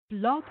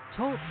Blog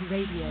Talk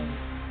Radio.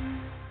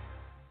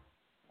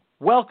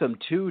 Welcome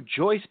to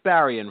Joyce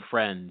Barry and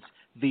Friends,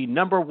 the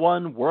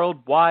 #1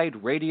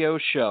 worldwide radio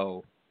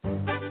show. The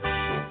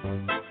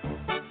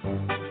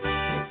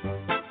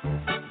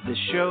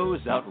show's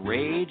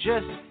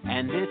outrageous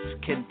and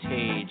it's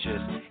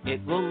contagious.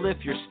 It will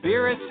lift your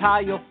spirits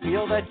high, you'll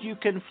feel that you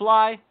can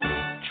fly.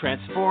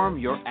 Transform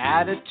your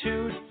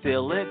attitude,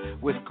 fill it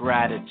with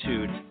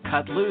gratitude.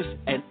 Cut loose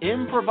and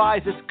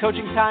improvise. It's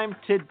coaching time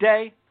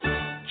today.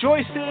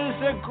 Joyce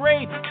is a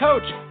great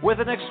coach with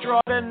an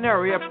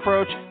extraordinary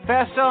approach.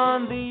 Fast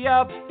on the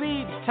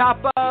upbeat, top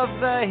of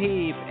the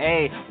heap.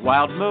 A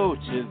wild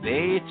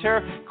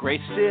motivator, great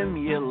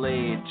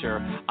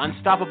stimulator.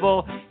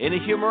 Unstoppable in a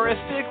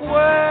humoristic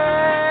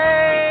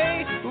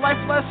way.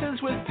 Life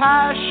lessons with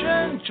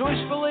passion,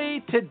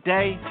 joyfully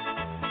today.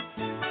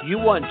 You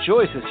want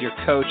Joyce as your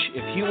coach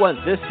if you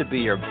want this to be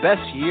your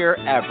best year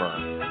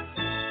ever.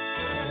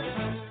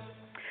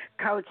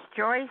 Coach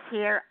Joyce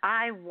here.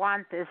 I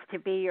want this to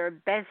be your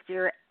best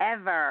year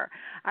ever.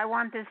 I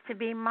want this to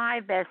be my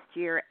best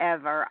year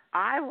ever.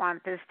 I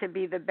want this to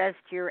be the best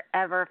year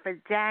ever for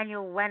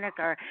Daniel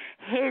Wenniger,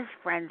 his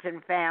friends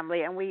and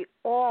family, and we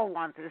all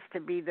want this to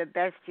be the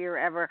best year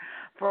ever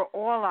for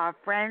all our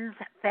friends,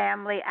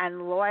 family,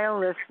 and loyal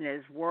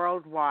listeners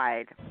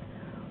worldwide.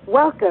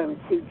 Welcome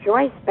to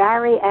Joyce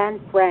Barry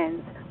and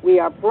Friends. We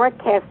are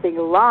broadcasting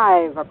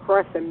live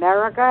across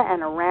America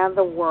and around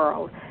the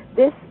world.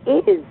 This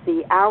is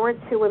the Hour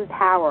to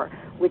Empower,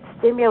 with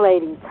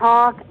stimulating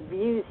talk,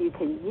 views you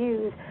can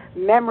use,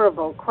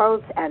 memorable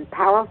quotes, and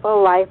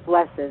powerful life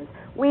lessons.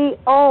 We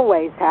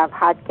always have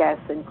hot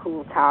guests and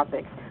cool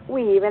topics.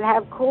 We even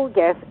have cool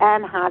guests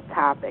and hot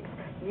topics.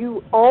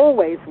 You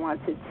always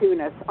want to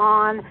tune us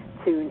on,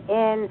 tune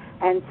in,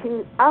 and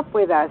tune up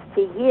with us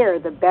to hear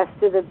the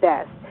best of the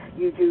best.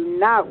 You do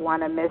not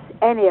want to miss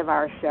any of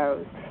our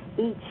shows.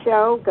 Each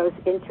show goes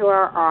into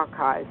our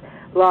archives.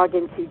 Log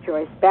into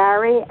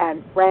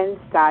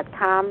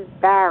JoyceBarryandFriends.com,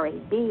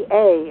 Barry,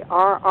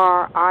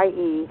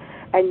 B-A-R-R-I-E,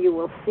 and you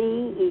will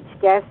see each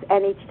guest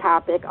and each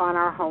topic on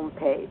our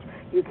homepage.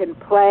 You can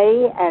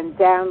play and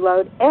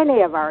download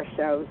any of our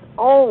shows,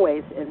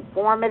 always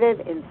informative,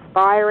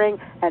 inspiring,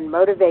 and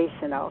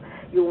motivational.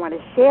 You want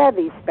to share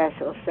these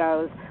special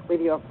shows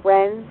with your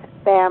friends,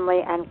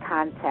 family, and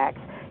contacts.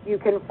 You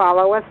can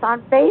follow us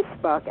on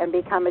Facebook and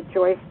become a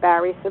Joyce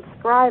Barry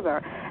subscriber,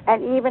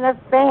 and even a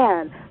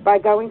fan by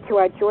going to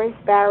our Joyce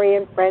Barry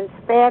and Friends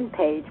fan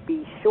page.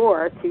 Be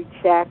sure to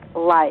check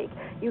like.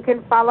 You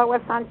can follow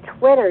us on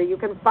Twitter. You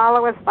can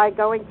follow us by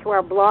going to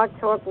our Blog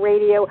Talk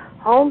Radio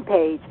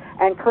homepage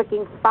and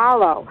clicking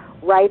follow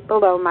right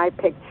below my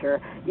picture.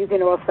 You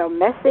can also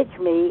message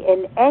me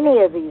in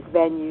any of these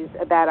venues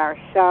about our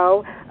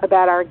show,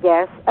 about our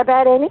guests,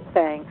 about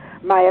anything.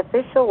 My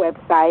official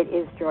website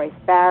is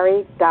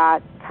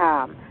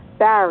joycebarry.com.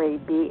 Barry,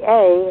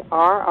 B-A-R-R-I-E.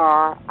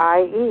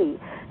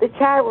 The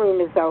chat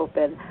room is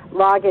open.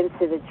 Log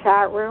into the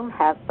chat room,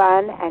 have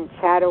fun, and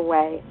chat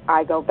away.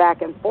 I go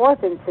back and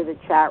forth into the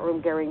chat room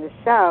during the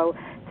show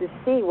to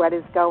see what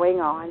is going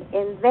on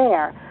in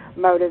there.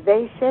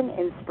 Motivation,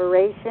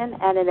 inspiration,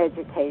 and an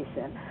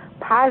education.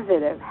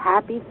 Positive,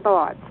 happy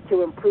thoughts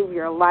to improve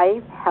your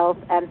life, health,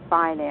 and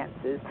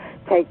finances.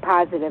 Take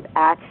positive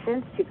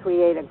actions to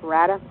create a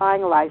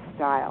gratifying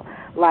lifestyle.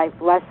 Life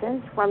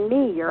lessons from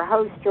me, your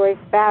host, Joyce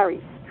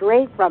Barry,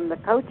 straight from the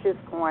Coach's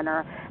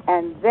Corner,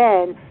 and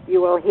then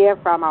you will hear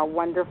from our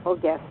wonderful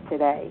guest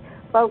today.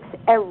 Folks,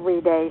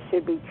 every day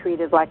should be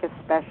treated like a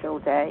special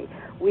day.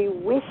 We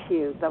wish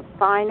you the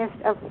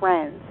finest of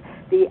friends,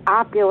 the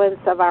opulence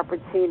of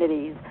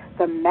opportunities,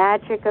 the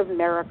magic of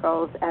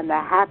miracles, and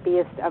the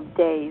happiest of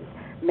days.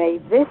 May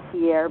this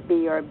year be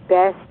your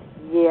best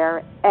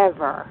year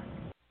ever.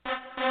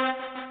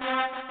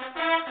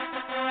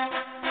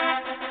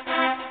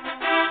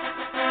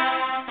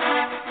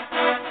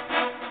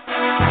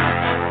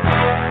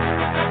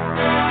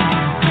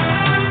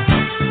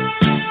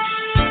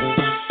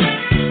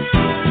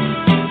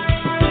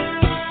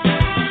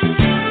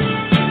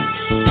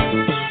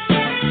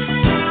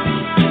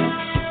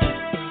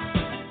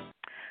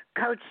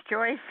 Coach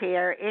Joyce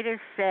here. It is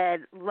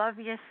said, love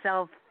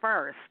yourself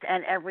first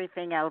and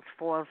everything else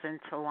falls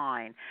into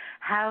line.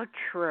 How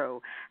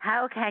true.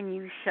 How can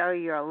you show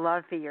your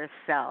love for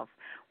yourself?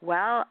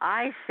 Well,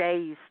 I say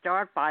you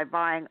start by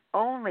buying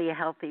only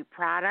healthy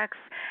products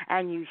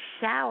and you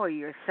shower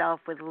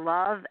yourself with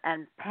love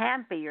and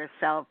pamper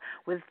yourself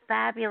with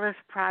fabulous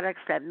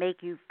products that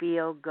make you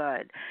feel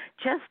good.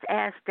 Just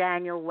ask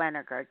Daniel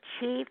Wenniger,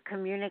 Chief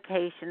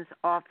Communications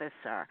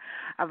Officer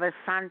of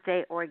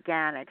Asante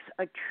Organics,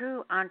 a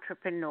true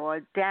entrepreneur.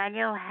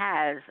 Daniel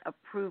has a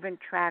proven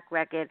track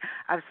record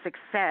of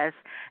success,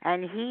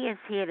 and he is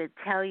here to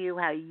tell you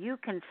how you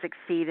can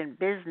succeed in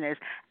business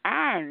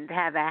and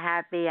have a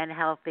happy and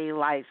healthy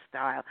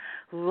lifestyle.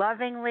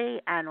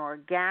 Lovingly and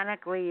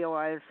organically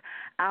yours,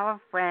 our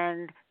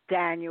friend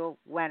Daniel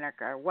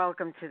Wenniger.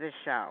 Welcome to the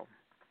show.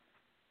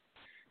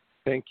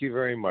 Thank you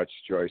very much,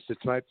 Joyce.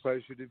 It's my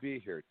pleasure to be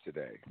here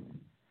today.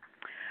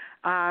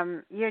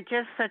 You're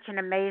just such an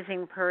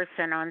amazing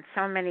person on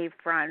so many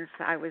fronts.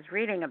 I was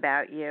reading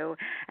about you,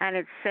 and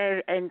it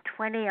said in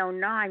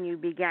 2009 you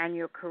began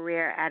your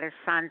career at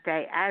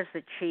Asante as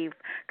the Chief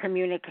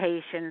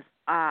Communications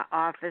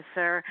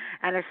officer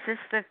and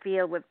assist the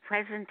field with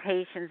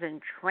presentations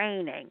and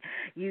training.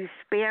 You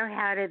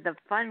spearheaded the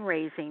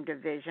fundraising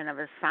division of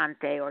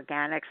Asante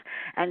Organics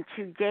and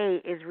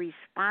today is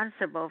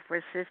responsible for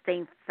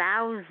assisting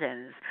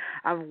thousands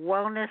of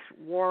wellness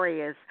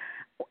warriors,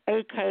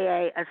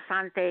 aka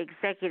Asante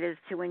executives,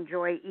 to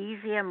enjoy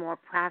easier, more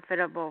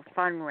profitable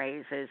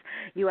fundraisers.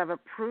 You have a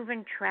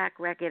proven track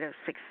record of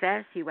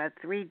success. You have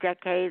 3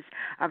 decades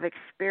of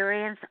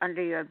experience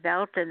under your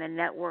belt in the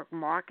network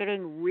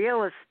marketing,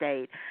 real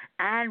estate,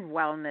 and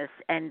wellness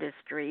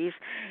industries.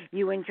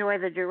 You enjoy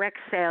the direct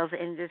sales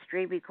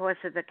industry because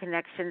of the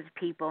connections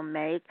people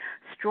make.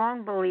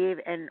 Strong believe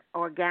in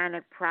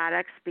organic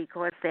products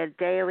because their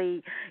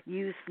daily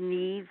use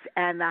needs,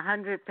 and the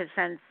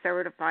 100%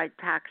 certified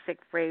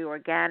toxic-free,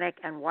 organic,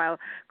 and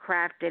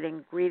well-crafted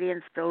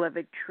ingredients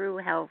deliver true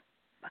health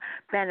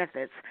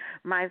benefits.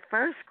 My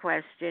first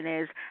question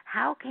is,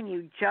 how can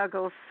you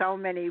juggle so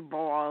many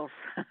balls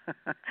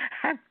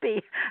and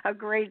be a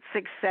great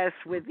success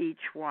with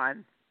each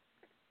one?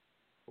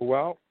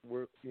 Well,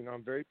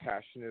 I'm very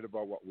passionate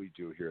about what we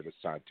do here at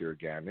Asante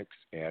Organics,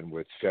 and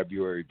with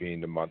February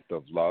being the month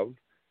of love,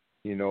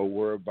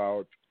 we're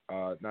about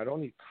not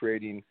only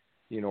creating,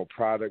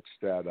 products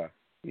that,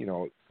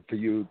 for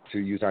you to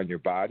use on your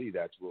body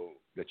that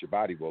your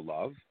body will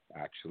love,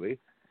 actually,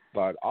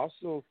 but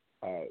also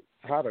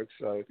products,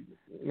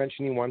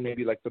 mentioning one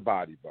maybe like the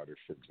body butter,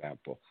 for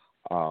example,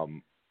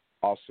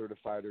 all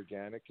certified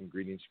organic,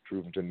 ingredients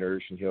proven to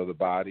nourish and heal the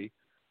body.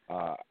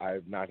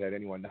 I've not had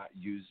anyone not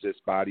use this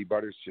body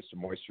butter. It's just a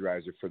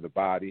moisturizer for the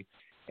body,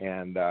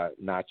 and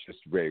not just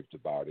raved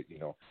about it,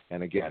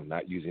 And again,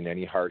 not using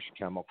any harsh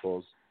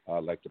chemicals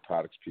like the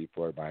products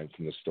people are buying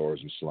from the stores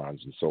and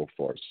salons and so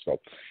forth. So,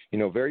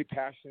 very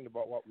passionate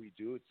about what we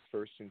do. It's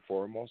first and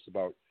foremost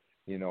about,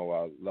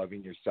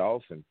 loving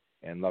yourself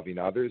and loving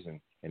others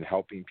and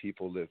helping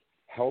people live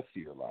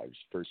healthier lives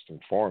first and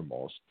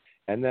foremost.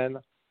 And then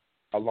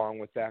along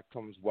with that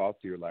comes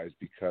wealthier lives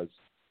because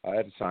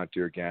at Asante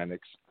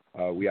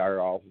Organics, we are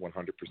all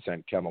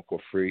 100%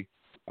 chemical-free,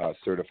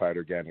 certified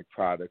organic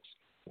products.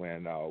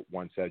 When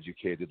once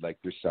educated like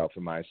yourself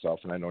and myself,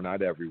 and I know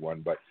not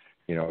everyone, but,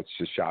 it's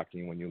just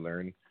shocking when you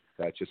learn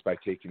that just by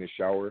taking a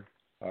shower,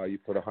 you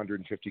put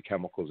 150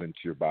 chemicals into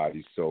your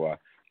body. So,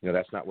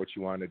 that's not what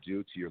you want to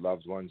do to your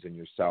loved ones and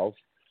yourself,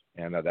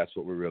 and that's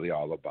what we're really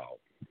all about.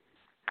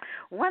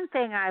 One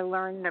thing I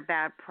learned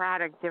about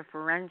product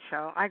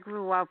differential, I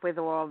grew up with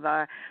all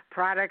the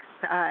products,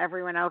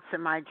 everyone else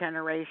in my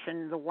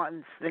generation,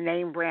 the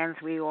name brands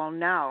we all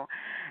know.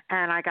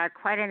 And I got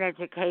quite an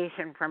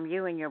education from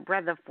you and your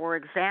brother. For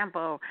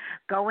example,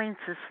 going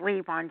to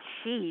sleep on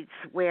sheets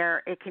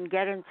where it can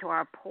get into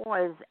our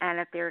pores, and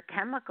if there are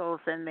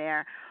chemicals in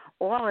there,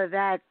 all of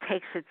that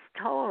takes its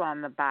toll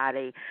on the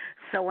body.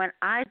 So when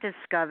I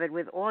discovered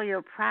with all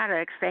your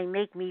products, they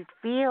make me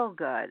feel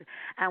good.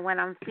 And when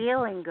I'm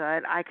feeling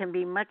good, I can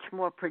be much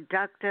more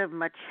productive,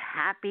 much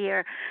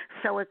happier.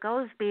 So it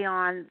goes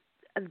beyond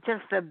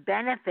just the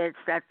benefits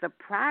that the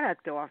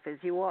product offers.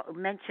 You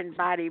mentioned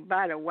body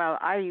butter. Well,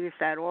 I use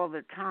that all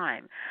the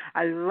time.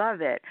 I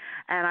love it.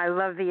 And I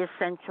love the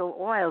essential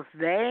oils.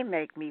 They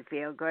make me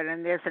feel good.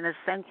 And there's an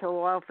essential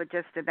oil for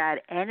just about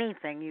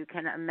anything you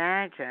can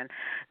imagine.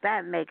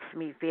 That makes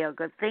me feel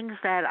good. Things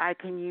that I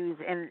can use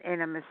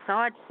in a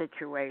massage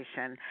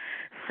situation.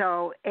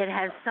 So it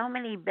has so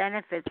many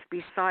benefits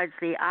besides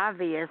the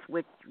obvious,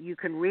 which you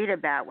can read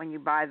about when you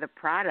buy the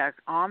product,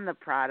 on the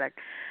product,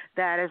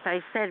 that, as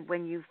I said,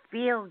 when you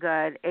feel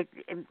good, it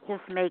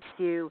just makes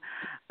you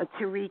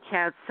to reach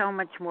out so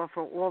much more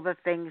for all the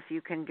things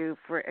you can do.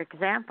 For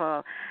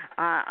example,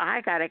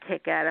 I got a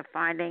kick out of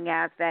finding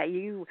out that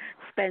you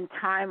spend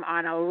time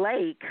on a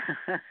lake.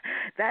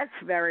 That's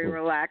very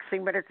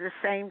relaxing, but at the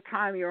same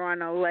time, you're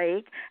on a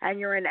lake and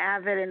you're an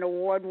avid and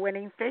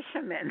award-winning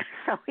fisherman.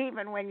 So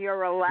even when you're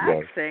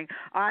relaxing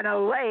on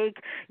a lake,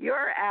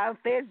 you're out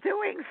there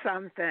doing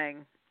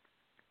something.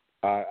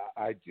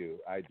 I do,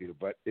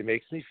 but it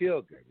makes me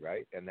feel good,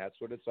 right? And that's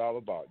what it's all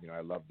about. I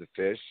love the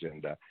fish,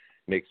 and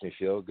makes me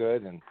feel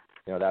good, and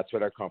that's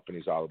what our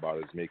company's all about,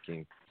 is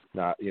making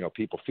not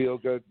people feel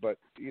good, but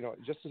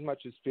just as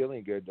much as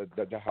feeling good,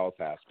 the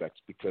health aspects,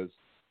 because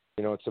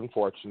it's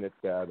unfortunate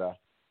that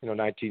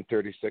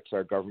 1936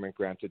 our government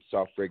granted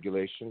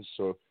self-regulation,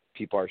 so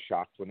people are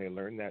shocked when they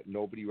learn that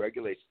nobody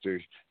regulates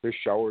their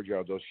shower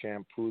gel, their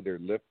shampoo, their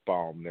lip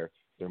balm, their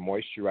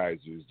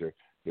moisturizers, their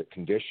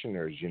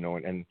conditioners,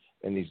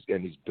 and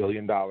these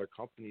billion-dollar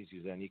companies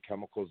use any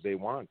chemicals they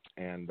want,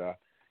 and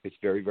it's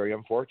very, very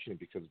unfortunate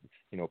because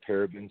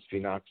parabens,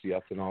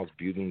 phenoxyethanols,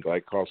 butane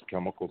glycols,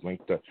 chemicals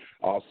linked to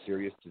all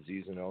serious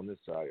disease and illness,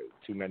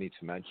 too many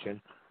to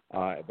mention.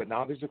 But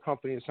now there's a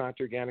company,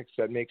 Asante Organics,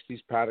 that makes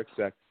these products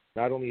that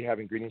not only have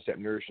ingredients that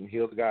nourish and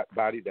heal the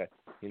body, that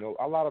You know,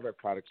 a lot of our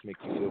products make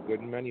you feel good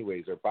in many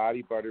ways. Our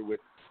body butter with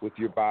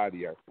your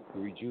body, our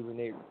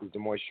rejuvenate with the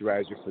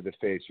moisturizer for the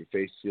face. Your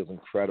face feels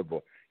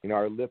incredible. You know,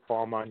 our lip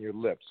balm on your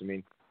lips. I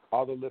mean,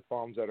 all the lip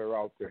balms that are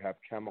out there have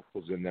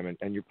chemicals in them,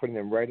 and you're putting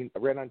them right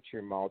onto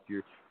your mouth.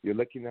 You're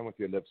licking them with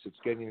your lips. It's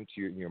getting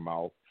into your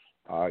mouth.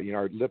 You know,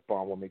 our lip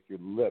balm will make your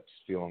lips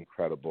feel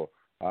incredible.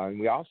 And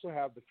we also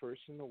have the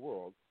first in the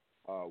world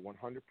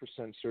 100%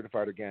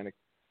 certified organic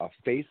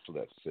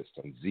facelift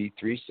system,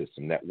 Z3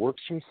 system, that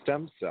works from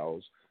stem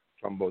cells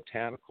from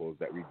botanicals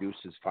that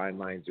reduces fine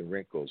lines and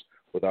wrinkles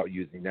without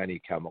using any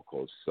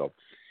chemicals. So,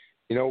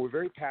 you know, we're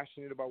very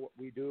passionate about what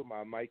we do,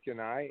 Mike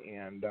and I,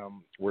 and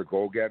we're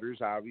go-getters,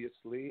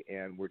 obviously,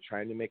 and we're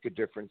trying to make a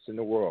difference in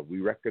the world. We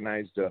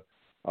recognized a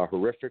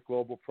horrific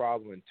global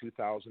problem in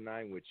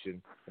 2009, which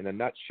in a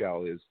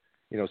nutshell is,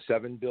 you know,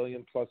 7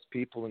 billion plus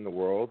people in the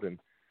world, and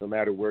no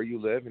matter where you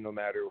live and no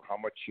matter how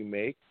much you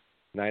make,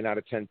 9 out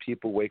of 10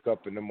 people wake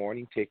up in the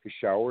morning, take a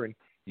shower, and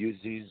use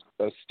these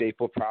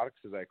staple products,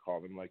 as I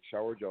call them, like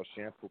shower gel,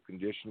 shampoo,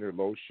 conditioner,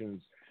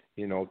 lotions,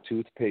 you know,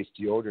 toothpaste,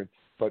 deodorant.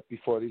 But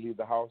before they leave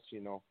the house,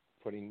 you know,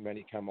 putting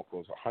many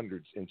chemicals,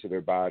 hundreds, into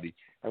their body.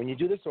 And when you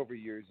do this over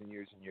years and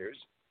years and years,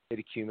 it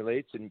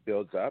accumulates and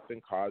builds up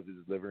and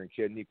causes liver and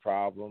kidney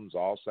problems,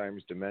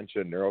 Alzheimer's,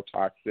 dementia,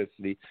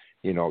 neurotoxicity,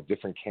 you know,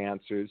 different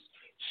cancers.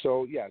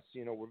 So, yes,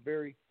 you know, we're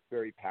very,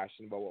 very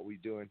passionate about what we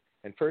do.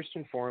 And first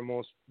and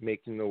foremost,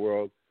 making the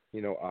world,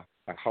 you know,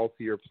 a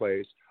healthier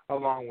place,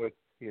 along with,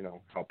 you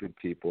know, helping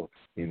people,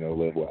 you know,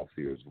 live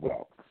wealthier as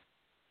well.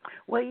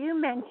 Well, you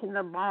mentioned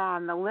the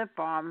balm, the lip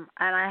balm,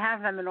 and I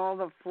have them in all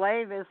the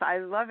flavors. I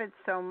love it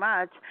so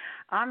much.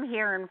 I'm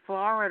here in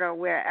Florida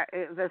where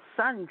the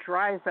sun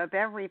dries up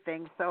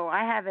everything, so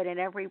I have it in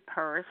every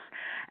purse,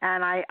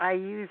 and I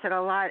use it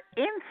a lot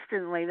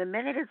instantly. The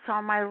minute it's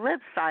on my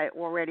lips, I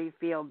already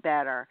feel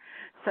better.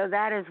 So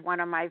that is one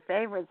of my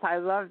favorites. I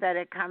love that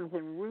it comes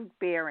in root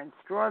beer and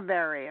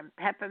strawberry and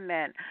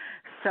peppermint.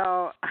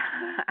 So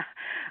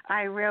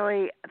I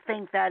really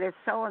think that is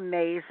so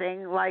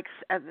amazing. Like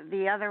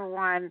the other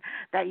one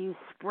that you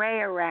spray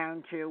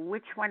around you,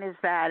 which one is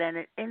that? And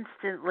it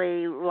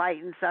instantly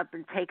lightens up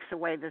and takes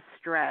away the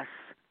stress.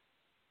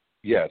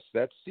 Yes,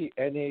 that's the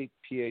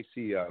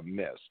NAPAC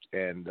mist.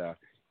 And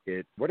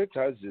what it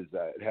does is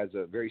it has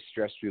a very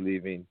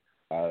stress-relieving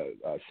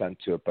scent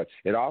to it, but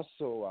it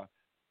also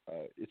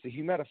it's a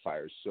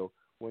humidifier. So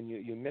when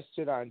you mist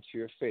it onto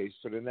your face,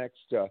 for the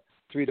next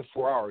 3 to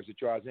 4 hours, it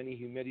draws any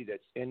humidity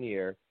that's in the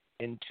air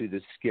into the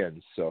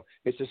skin. So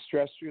it's a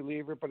stress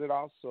reliever, but it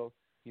also,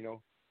 you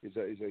know, is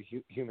a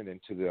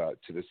humidant to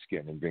the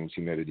skin and brings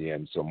humidity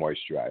in, so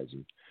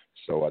moisturizing.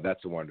 So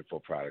that's a wonderful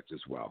product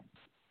as well.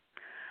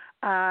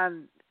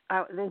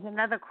 There's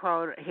another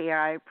quote here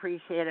I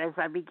appreciate. As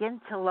I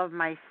begin to love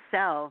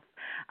myself,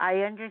 I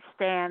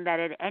understand that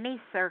in any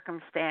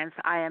circumstance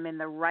I am in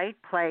the right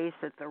place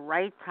at the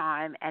right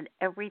time and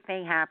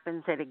everything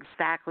happens at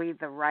exactly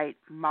the right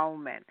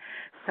moment.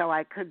 So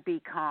I could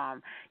be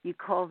calm. You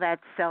call that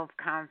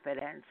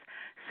self-confidence.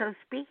 So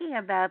speaking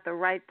about the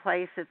right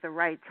place at the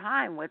right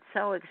time, what's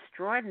so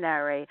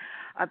extraordinary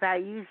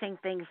about using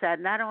things that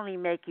not only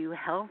make you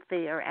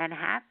healthier and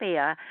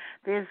happier,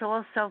 there's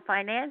also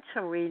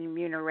financial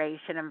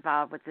remuneration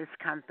involved with this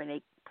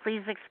company.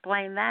 Please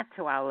explain that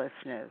to our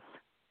listeners.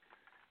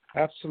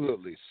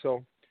 Absolutely.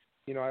 So,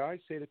 you know, I always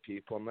say to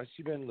people, unless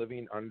you've been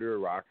living under a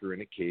rock or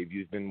in a cave,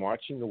 you've been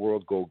watching the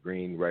world go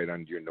green right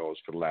under your nose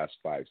for the last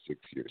 5-6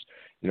 years.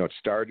 You know, it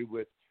started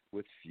with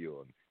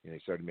fuel. And they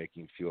started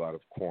making fuel out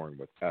of corn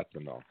with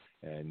ethanol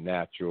and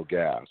natural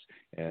gas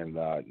and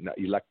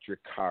electric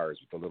cars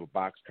with the little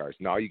box cars.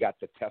 Now you got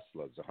the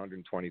Teslas,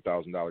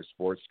 $120,000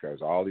 sports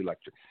cars, all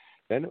electric.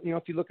 Then, you know,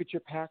 if you look at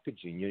your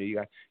packaging, you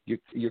got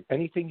your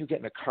anything you get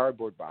in a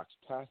cardboard box,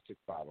 plastic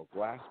bottle,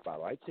 glass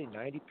bottle, I'd say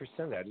 90%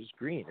 of that is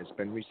green. It's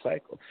been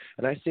recycled.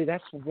 And I say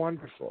that's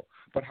wonderful.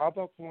 But how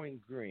about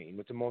going green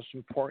with the most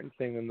important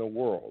thing in the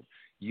world,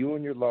 you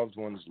and your loved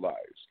ones' lives,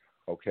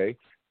 okay?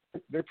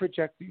 They're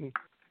projecting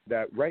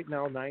that right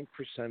now 9%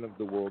 of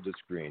the world is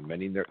green,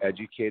 meaning they're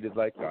educated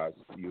like us,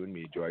 you and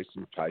me, Joyce,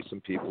 and probably some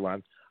people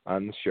on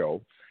the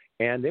show,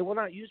 and they will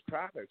not use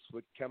products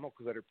with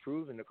chemicals that are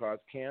proven to cause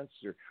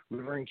cancer,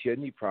 liver and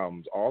kidney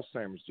problems,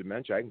 Alzheimer's,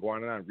 dementia. I can go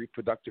on and on,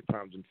 reproductive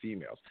problems in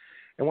females.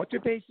 And what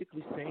they're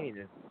basically saying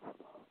is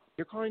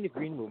they're calling the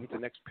green movement the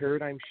next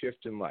paradigm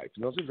shift in life.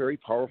 And those are very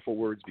powerful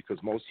words because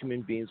most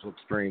human beings will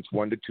experience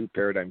 1 to 2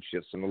 paradigm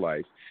shifts in their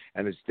life.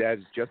 And that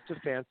is just a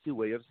fancy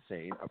way of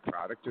saying a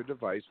product or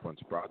device, once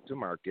brought to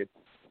market,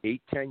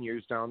 8-10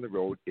 years down the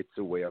road, it's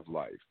a way of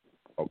life.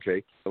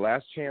 Okay? The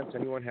last chance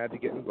anyone had to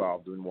get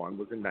involved in one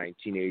was in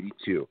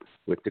 1982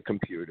 with the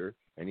computer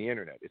and the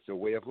internet. It's a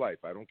way of life.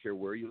 I don't care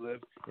where you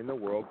live in the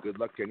world. Good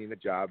luck getting a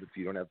job if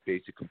you don't have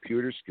basic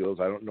computer skills.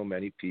 I don't know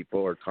many people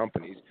or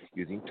companies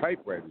using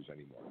typewriters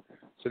anymore.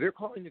 So they're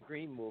calling the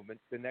green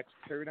movement the next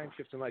paradigm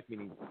shift in life,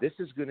 meaning this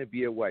is going to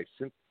be a way.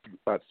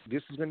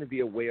 This is going to be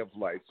a way of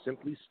life,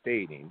 simply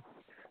stating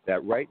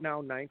that right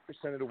now 9%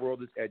 of the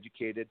world is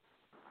educated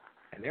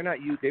And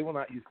they will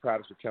not use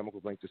products with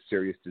chemicals linked to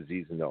serious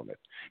disease and illness.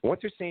 And what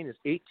they're saying is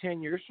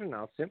 8-10 years from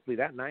now, simply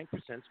that 9%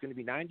 is going to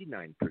be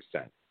 99%,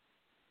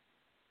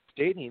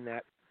 stating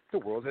that the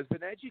world has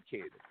been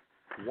educated.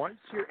 Once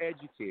you're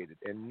educated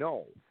and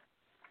know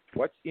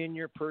what's in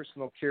your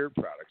personal care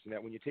products, and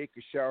that when you take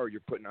a shower,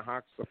 you're putting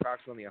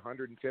approximately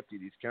 150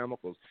 of these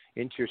chemicals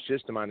into your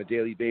system on a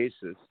daily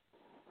basis.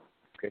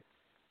 Okay.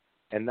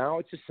 And now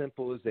it's as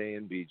simple as A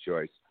and B,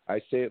 Joyce. I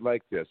say it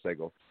like this. I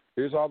go,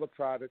 here's all the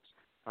products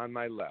on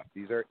my left.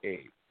 These are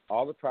A.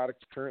 All the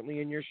products currently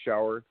in your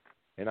shower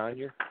and on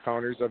your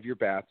counters of your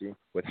bathroom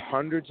with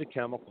hundreds of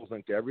chemicals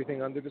linked to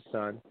everything under the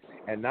sun.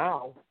 And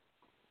now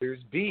there's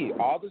B.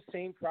 All the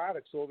same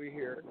products over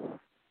here,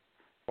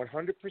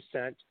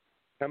 100%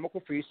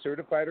 chemical-free,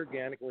 certified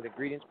organic, with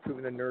ingredients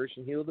proven to nourish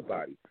and heal the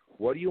body.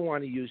 What do you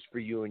want to use for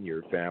you and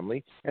your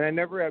family? And I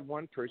never had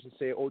one person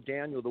say, oh,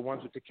 Daniel, the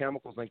ones with the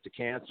chemicals linked to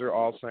cancer,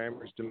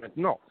 Alzheimer's, dementia.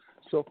 No.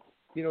 So,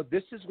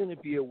 this is going to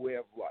be a way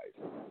of life.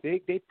 They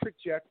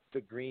project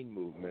the green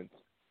movement.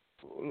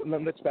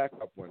 Let's back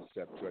up one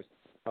step, Joyce.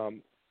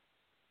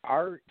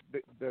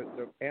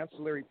 The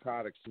ancillary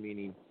products,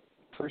 meaning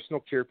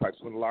personal care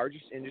products, one of the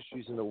largest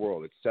industries in the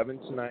world. It's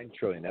 $7 to $9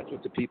 trillion. That's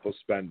what the people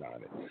spend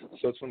on it.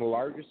 So it's one of the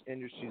largest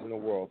industries in the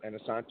world. And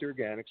Asante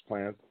Organics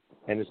plans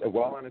and is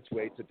well on its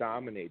way to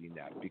dominating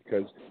that,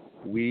 because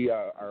we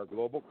are a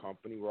global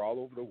company. We're all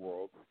over the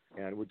world,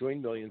 and we're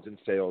doing millions in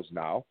sales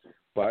now,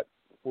 but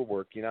we're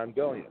working on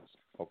billions.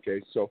 Okay,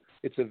 so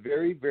it's a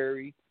very,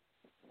 very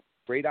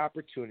great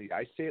opportunity.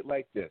 I say it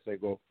like this. I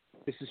go,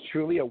 this is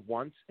truly a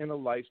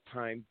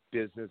once-in-a-lifetime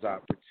business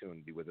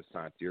opportunity with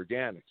Asante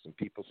Organics. And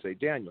people say,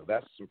 Daniel,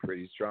 that's some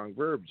pretty strong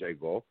verbs. I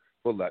go,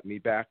 well, let me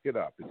back it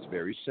up. It's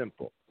very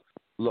simple.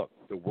 Look,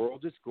 the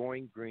world is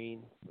going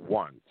green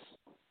once.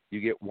 You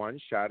get one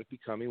shot at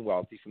becoming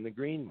wealthy from the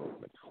green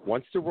movement.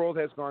 Once the world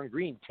has gone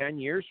green, 10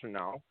 years from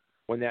now,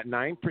 when that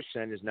 9%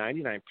 is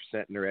 99%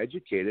 and they're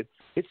educated,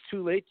 it's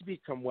too late to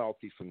become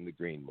wealthy from the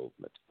green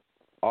movement.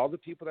 All the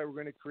people that were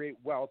going to create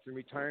wealth and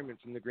retirement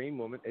from the green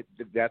movement,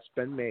 that's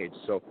been made.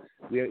 So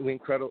we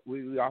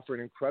offer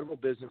an incredible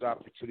business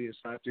opportunity at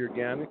Asante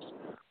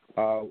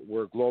Organics.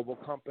 We're a global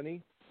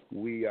company.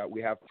 We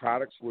have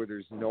products where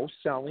there's no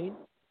selling.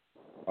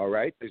 All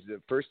right? There's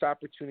the first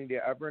opportunity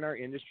ever in our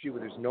industry where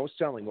there's no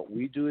selling. What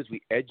we do is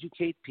we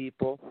educate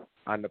people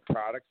on the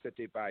products that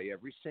they buy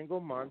every single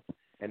month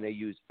and they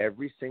use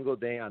every single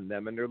day on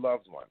them and their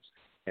loved ones.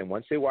 And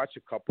once they watch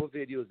a couple of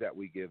videos that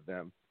we give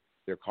them,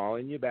 they're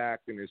calling you back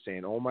and they're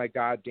saying, oh, my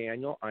God,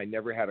 Daniel, I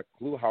never had a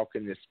clue. How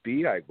can this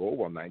be? I go,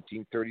 well,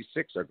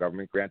 1936, our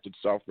government granted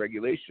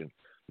self-regulation.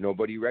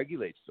 Nobody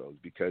regulates those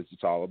because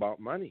it's all about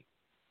money.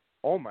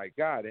 Oh, my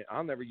God,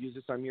 I'll never use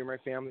this on me or my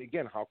family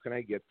again. How can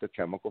I get the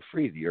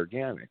chemical-free, the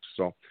organics?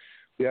 So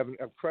we have an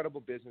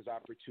incredible business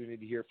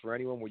opportunity here for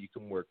anyone where you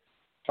can work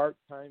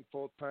part-time,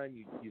 full-time.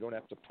 You don't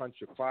have to punch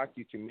a clock.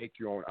 You can make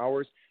your own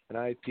hours. And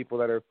I have people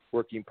that are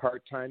working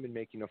part-time and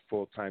making a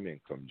full-time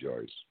income,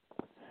 Joyce.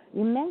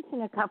 You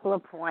mentioned a couple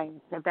of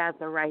points about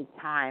the right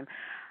time.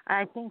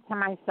 I think to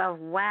myself,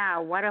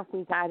 wow, what if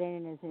we got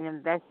in as an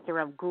investor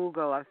of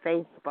Google or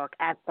Facebook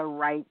at the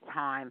right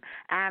time,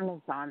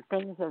 Amazon,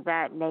 things of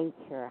that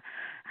nature.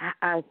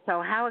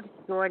 So how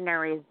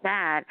extraordinary is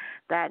that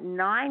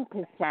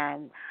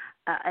 9%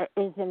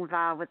 is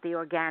involved with the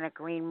organic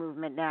green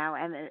movement now,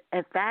 and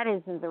if that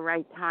isn't the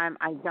right time,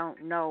 I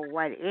don't know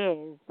what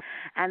is.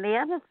 And the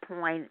other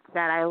point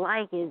that I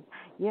like is,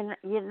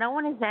 no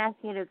one is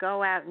asking you to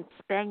go out and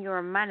spend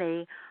your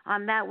money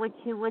on that which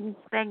you wouldn't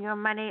spend your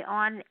money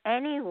on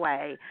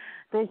anyway.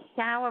 The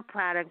shower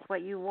products,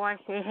 what you wash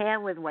your hair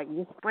with, what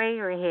you spray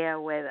your hair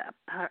with,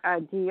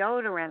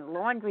 deodorant,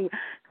 laundry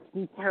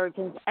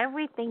detergents,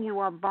 everything you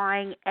are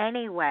buying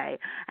anyway.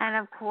 And,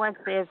 of course,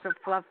 there's the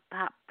fluff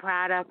pop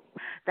products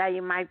that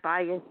you might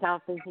buy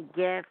yourself as a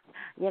gift,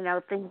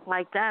 things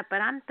like that. But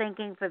I'm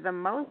thinking for the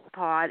most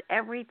part,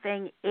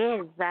 everything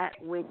is that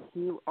which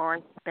you are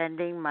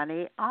spending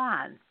money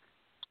on.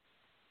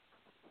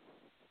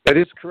 That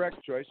is correct,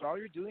 Joyce. All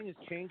you're doing is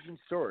changing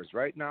stores.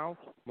 Right now,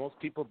 most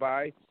people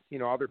buy,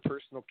 all their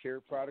personal care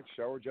products,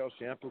 shower gel,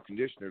 shampoo,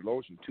 conditioner,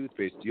 lotion,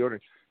 toothpaste, deodorant,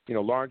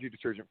 laundry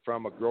detergent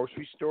from a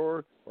grocery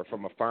store or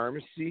from a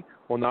pharmacy.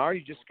 Well, now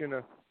you're just going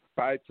to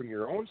buy it from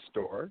your own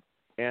store,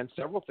 and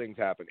several things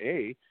happen.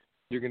 A,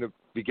 you're going to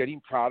be getting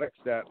products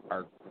that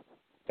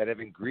have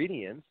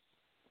ingredients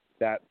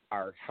that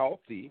are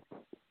healthy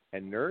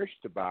and nourish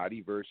the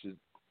body versus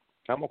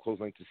chemicals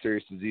linked to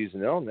serious disease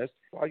and illness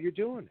while you're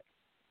doing it.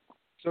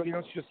 So,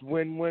 it's just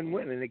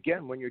win-win-win. And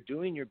again, when you're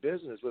doing your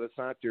business with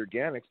Asante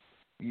Organics,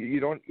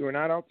 you're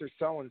not out there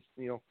selling,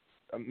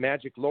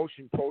 magic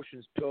lotion,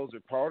 potions, pills, or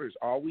powders.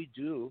 All we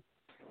do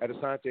at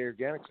Asante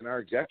Organics and our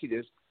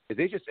executives is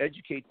they just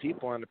educate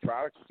people on the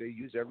products they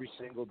use every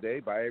single day,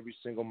 buy every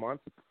single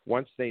month.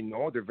 Once they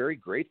know, they're very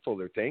grateful.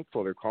 They're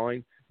thankful. They're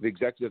calling the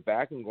executive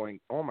back and going,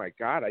 oh, my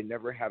God, I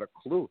never had a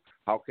clue.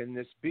 How can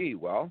this be?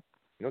 Well,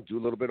 do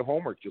a little bit of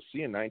homework. You'll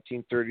see in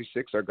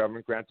 1936, our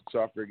government granted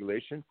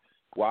self-regulation.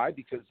 Why?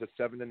 Because it's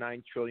a $7 to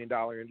 $9 trillion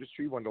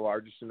industry, one of the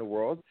largest in the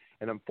world,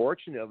 and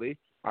unfortunately,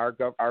 our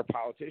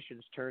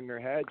politicians turn their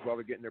heads while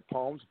they're getting their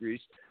palms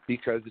greased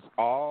because it's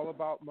all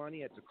about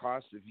money at the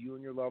cost of you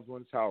and your loved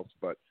one's health.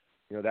 But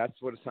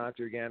that's what Asante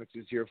Organics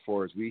is here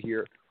for. Is we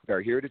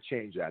are here to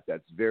change that.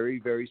 That's very,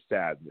 very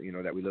sad.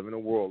 That we live in a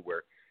world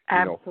where.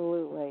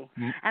 Absolutely.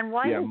 And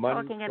while you're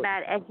talking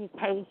about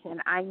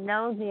education, I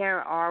know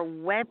there are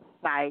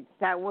websites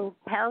that will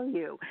tell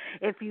you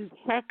if you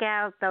check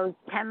out those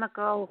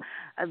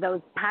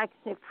those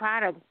toxic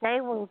products, they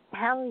will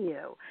tell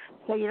you.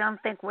 So you don't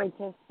think we're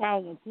just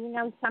saying it. Do you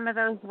know some of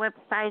those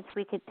websites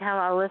we could tell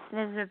our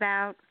listeners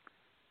about?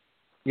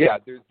 Yeah,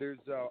 there's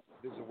a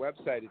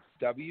website. It's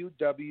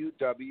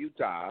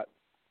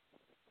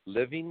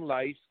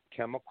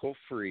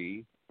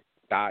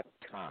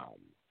www.livinglifechemicalfree.com.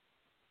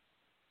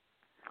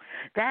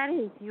 That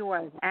is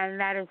yours, and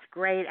that is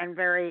great and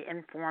very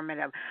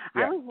informative.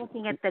 Yeah. I was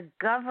looking at the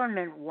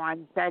government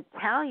ones that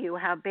tell you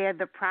how bad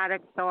the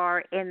products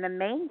are in the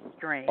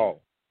mainstream.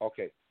 Oh,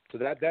 okay. So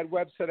that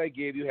website I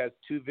gave you has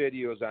 2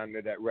 videos on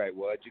there that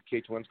will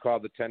educate you. One's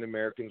called The 10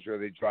 Americans, where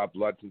they draw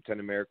blood from 10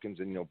 Americans,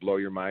 and blow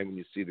your mind when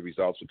you see the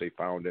results, what they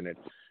found in it.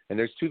 And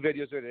there's 2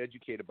 videos there that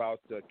educate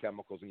about the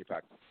chemicals in your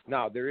pack.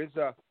 Now, there is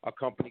a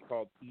company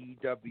called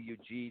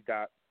EWG.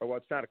 Well,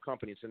 it's not a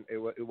company.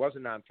 It was a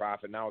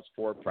nonprofit. Now it's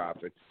for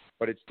profit.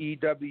 But it's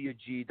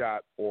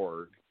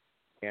EWG.org,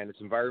 and it's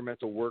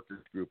Environmental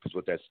Workers Group is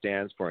what that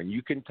stands for. And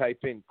you can type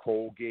in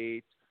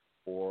Colgate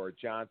or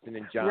Johnson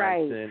 &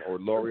 Johnson or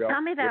L'Oreal.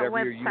 Tell me that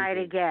website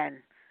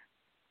again.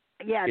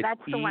 Yeah, it's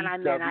that's the one I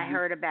meant I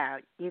heard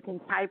about. You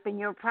can type in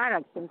your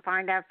products and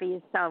find out for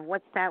yourself.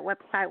 What's that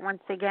website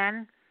once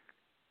again?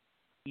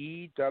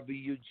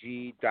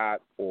 EWG.org.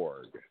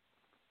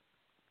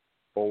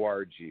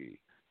 O-R-G.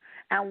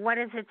 And what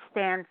does it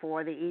stand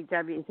for, the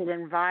EW? Is it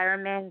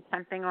environment,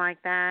 something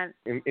like that?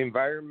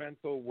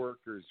 Environmental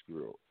Workers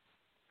Group.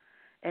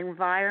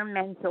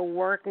 Environmental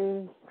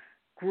Workers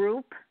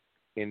Group?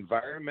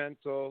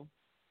 Environmental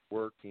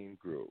Working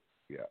Group,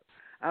 yes.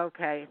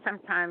 Okay.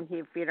 Sometimes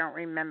if you don't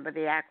remember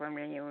the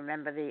acronym, you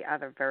remember the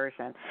other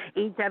version.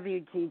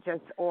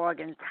 EWG.org,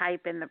 and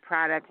type in the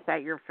products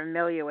that you're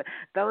familiar with.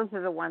 Those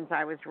are the ones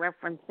I was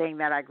referencing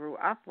that I grew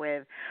up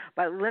with.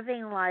 But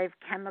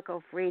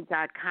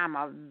livinglifechemicalfree.com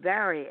are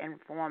very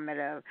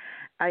informative.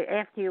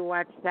 After you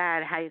watch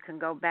that, how you can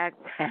go back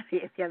to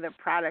any of the other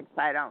products,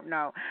 I don't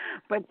know.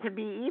 But to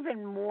be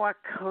even more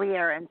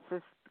clear and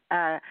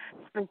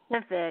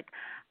specific,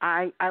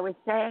 I was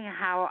saying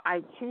how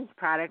I choose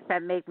products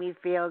that make me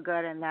feel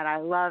good and that I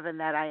love and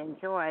that I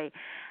enjoy.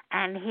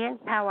 And here's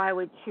how I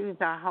would choose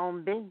a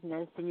home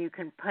business, and you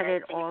can put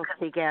it all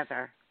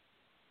together.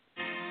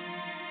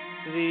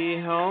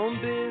 The home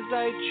biz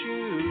I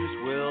choose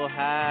will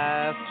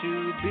have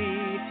to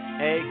be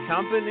a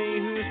company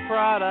whose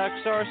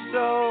products are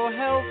so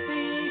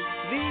healthy.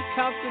 The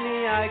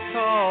company I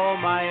call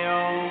my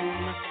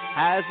own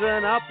has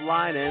an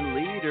upline and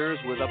leaders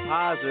with a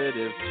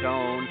positive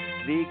tone.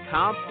 The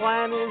comp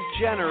plan is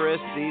generous,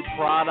 the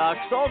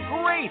products all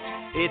great.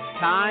 It's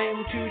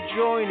time to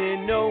join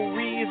in, no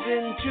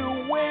reason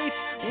to wait.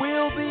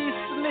 We'll be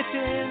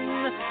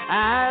smitten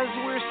as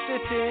we're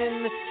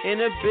sitting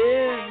in a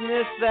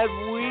business that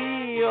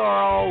we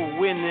are all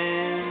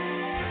winning.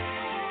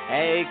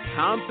 A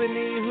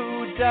company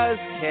who does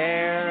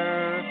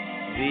care,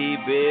 the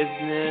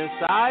business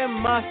I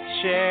must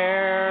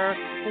share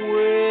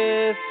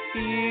with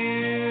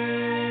you.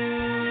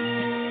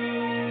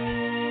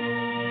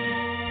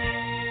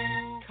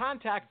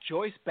 Contact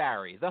Joyce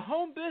Barry, the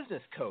home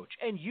business coach,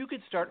 and you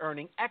could start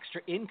earning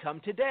extra income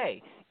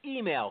today.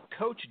 Email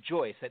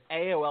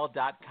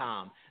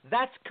CoachJoyce@AOL.com.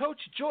 That's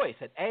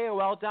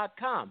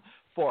CoachJoyce@AOL.com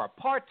for a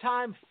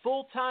part-time,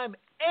 full-time,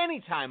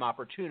 anytime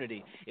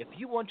opportunity. If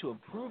you want to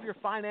improve your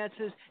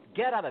finances,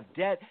 get out of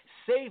debt,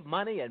 save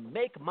money, and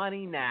make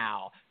money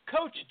now.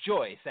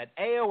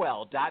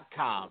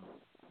 CoachJoyce@AOL.com.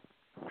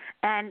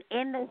 And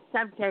in the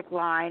subject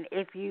line,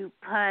 if you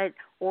put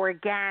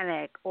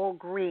organic or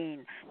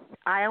green,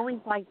 I always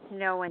like to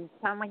know when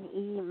someone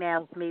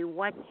emails me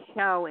what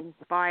show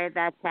inspired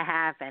that to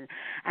happen.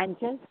 And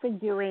just for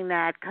doing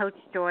that,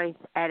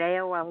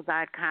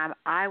 CoachJoyce@AOL.com,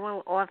 I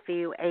will offer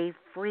you a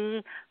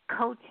free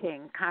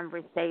coaching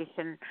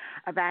conversation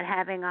about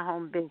having a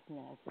home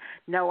business.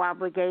 No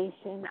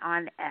obligation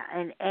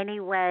in any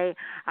way.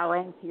 I'll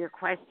answer your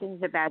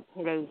questions about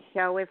today's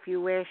show if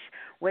you wish.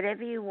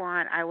 Whatever you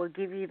want, I will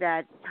give you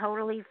that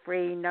totally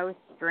free, no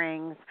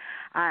strings,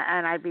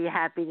 and I'd be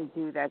happy to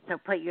do that. So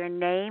put your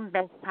name,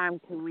 best time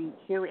to reach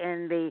you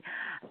in the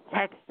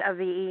text of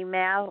the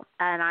email,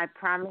 and I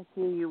promise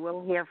you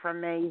will hear from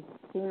me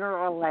sooner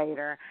or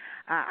later.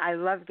 I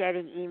love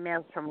getting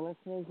emails from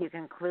listeners. You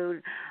can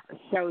include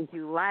shows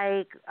you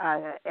like,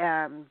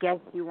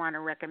 guests you want to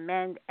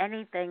recommend,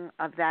 anything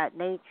of that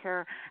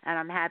nature, and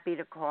I'm happy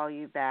to call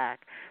you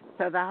back.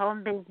 So the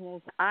home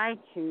business I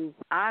choose,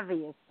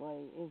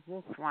 obviously, is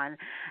this one.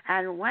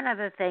 And one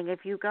other thing,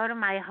 if you go to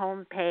my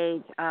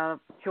homepage of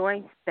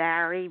Joyce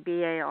Barry,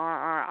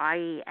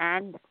 Barrie,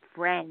 and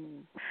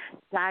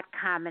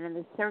friends.com, and in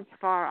the search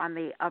bar on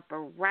the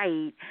upper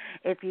right,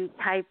 if you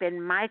type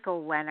in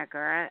Michael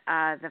Wenniger,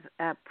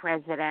 the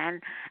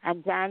president,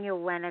 and Daniel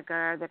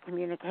Wenniger, the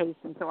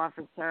communications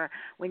officer,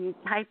 when you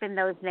type in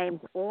those names,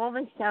 all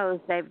the shows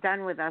they've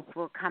done with us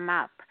will come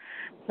up.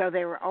 So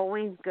they were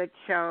always good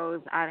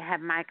shows. I'd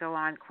have Michael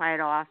on quite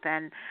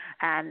often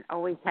and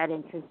always had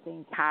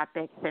interesting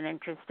topics and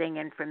interesting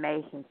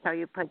information. So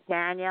you put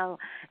Daniel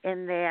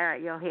in there,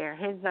 you'll hear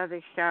his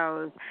other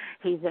shows.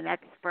 He's an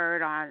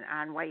expert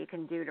on what you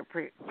can do to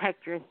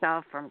protect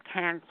yourself from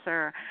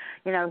cancer.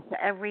 You know, so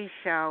every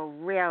show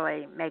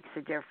really makes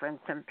a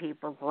difference in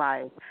people's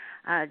lives.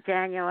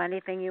 Daniel,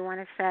 anything you want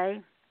to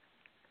say?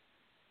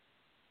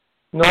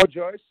 No,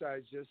 Joyce, I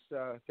just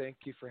thank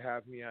you for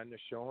having me on the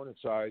show, and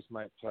it's always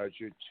my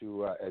pleasure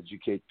to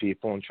educate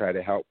people and try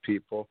to help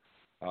people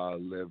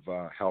live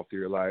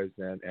healthier lives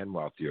and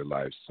wealthier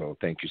lives. So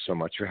thank you so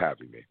much for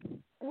having me.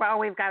 Well,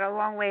 we've got a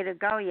long way to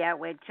go yet.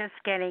 We're just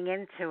getting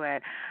into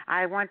it.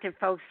 I wanted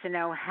folks to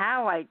know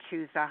how I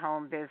choose a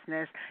home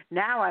business.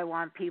 Now I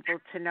want people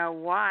to know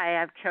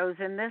why I've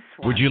chosen this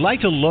one. Would you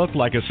like to look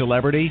like a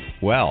celebrity?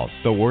 Well,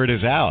 the word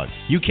is out.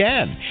 You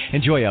can.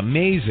 Enjoy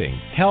amazing,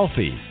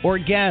 healthy,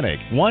 organic,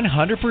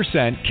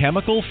 100%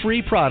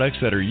 chemical-free products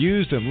that are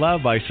used and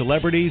loved by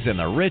celebrities and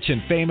the rich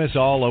and famous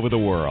all over the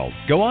world.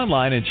 Go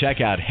online and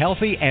check out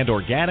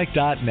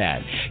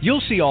healthyandorganic.net.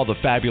 You'll see all the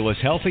fabulous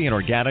healthy and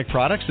organic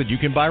products that you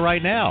can buy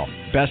right now.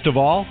 Best of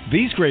all,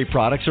 these great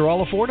products are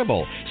all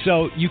affordable,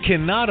 so you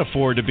cannot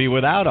afford to be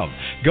without them.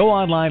 Go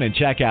online and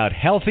check out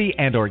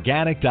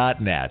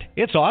healthyandorganic.net.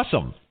 It's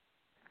awesome.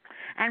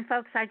 And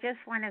folks, I just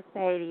want to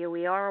say to you,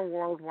 we are a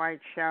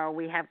worldwide show.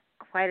 We have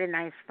quite a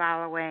nice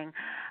following.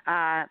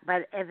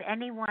 But if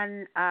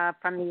anyone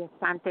from the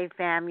Asante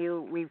family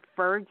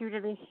referred you to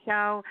this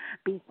show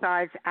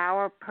besides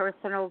our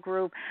personal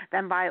group,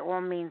 then by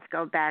all means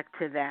go back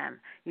to them.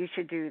 You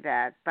should do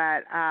that.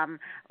 But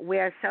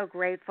we're so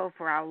grateful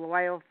for our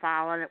loyal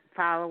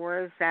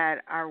followers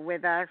that are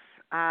with us,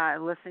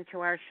 listen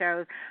to our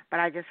shows. But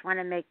I just want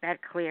to make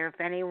that clear.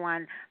 If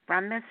anyone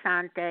from the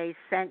Asante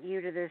sent you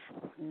to this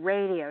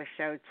radio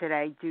show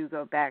today, do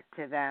go back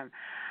to them.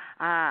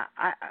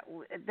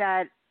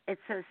 That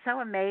it's so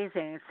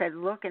amazing. It said,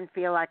 look and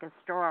feel like a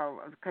star,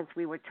 because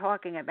we were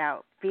talking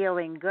about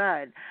feeling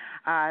good.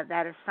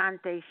 That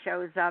Asante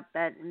shows up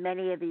at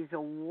many of these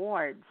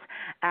awards,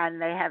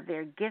 and they have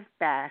their gift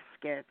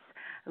baskets.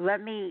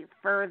 Let me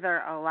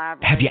further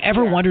elaborate. Have you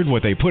ever wondered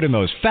what they put in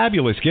those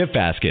fabulous gift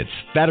baskets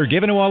that are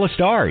given to all the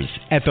stars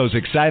at those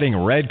exciting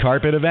red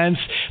carpet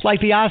events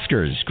like the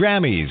Oscars,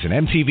 Grammys,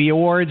 and MTV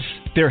Awards?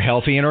 They're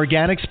healthy and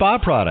organic spa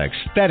products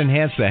that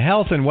enhance the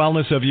health and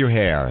wellness of your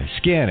hair,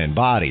 skin, and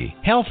body.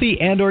 Healthy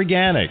and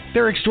organic.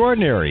 They're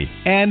extraordinary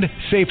and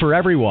safe for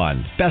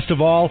everyone. Best of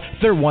all,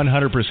 they're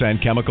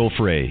 100%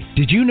 chemical-free.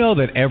 Did you know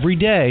that every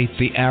day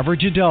the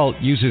average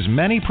adult uses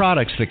many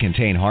products that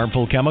contain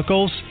harmful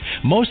chemicals,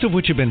 most of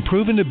which have been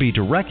proven to be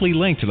directly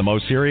linked to the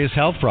most serious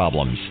health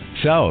problems?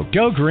 So,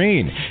 go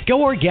green,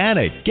 go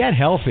organic, get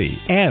healthy,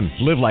 and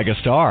live like a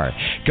star.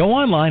 Go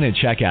online and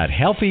check out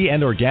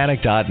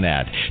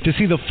healthyandorganic.net to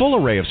see the full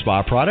array of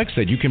spa products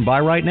that you can buy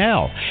right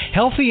now.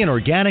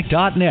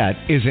 Healthyandorganic.net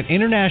is an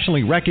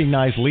internationally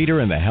recognized leader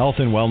in the health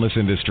and wellness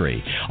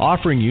industry,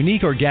 offering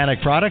unique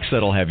organic products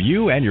that'll have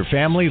you and your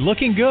family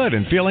looking good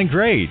and feeling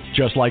great,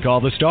 just like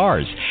all the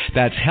stars.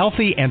 That's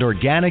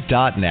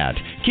healthyandorganic.net,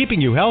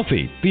 keeping you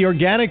healthy the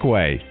organic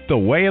way, the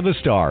way of the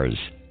stars.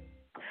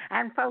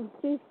 And folks,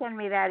 do send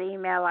me that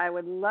email. I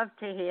would love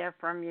to hear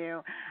from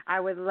you. I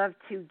would love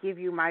to give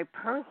you my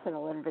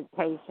personal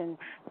invitation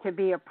to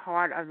be a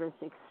part of this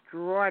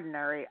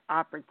extraordinary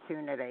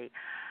opportunity.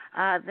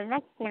 The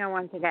next thing I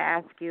wanted to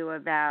ask you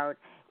about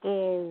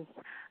is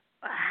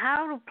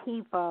how do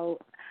people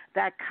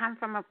that come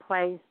from a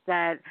place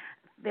that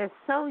they're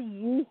so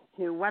used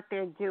to what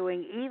they're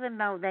doing, even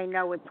though they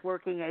know it's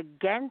working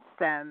against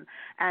them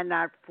and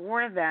not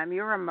for them.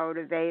 You're a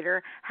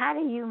motivator. How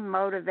do you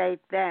motivate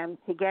them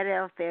to get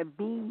out there,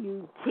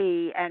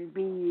 B-U-T and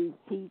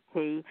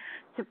B-U-T-T,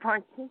 to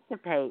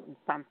participate in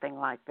something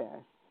like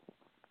this?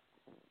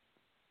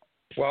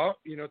 Well,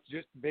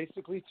 just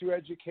basically through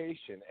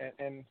education.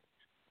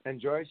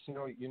 And Joyce,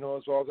 you know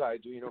as well as I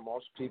do,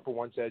 most people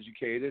once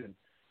educated and,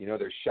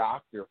 they're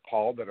shocked, they're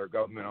appalled that our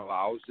government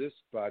allows this,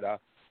 but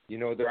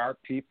there are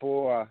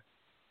people,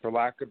 for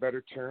lack of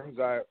better terms,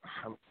 I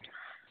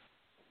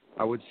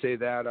would say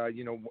that,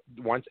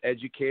 once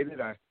educated,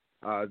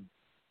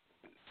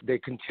 they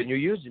continue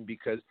using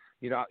because,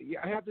 I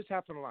have this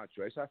happen a lot,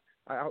 Joyce.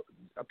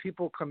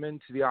 People come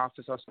into the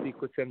office, I'll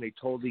speak with them, they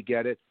totally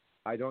get it.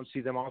 I don't see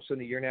them all of a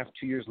sudden a year and a half,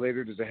 2 years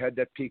later, there's a head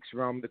that peeks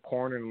around the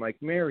corner and I'm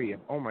like, Mary,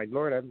 oh my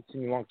Lord, I haven't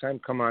seen you in a long time,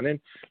 come on in.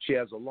 She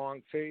has a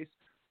long face.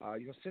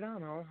 Sit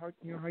down, how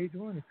you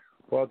doing?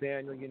 Well,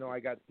 Daniel, I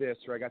got this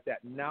or I got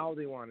that. Now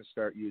they want to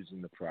start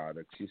using the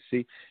products, you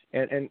see.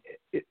 And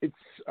it's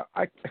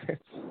I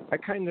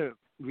kind of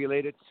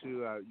relate it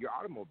to your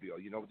automobile.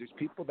 There's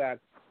people that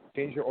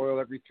change your oil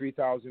every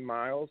 3,000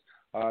 miles.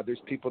 There's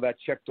people that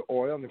check the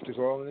oil, and if there's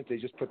oil in it, they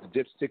just put the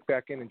dipstick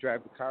back in and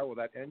drive the car. Well,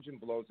 that engine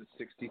blows at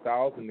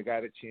 60,000. The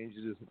guy that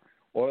changes his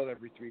oil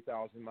every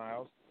 3,000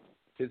 miles,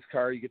 his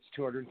car, he gets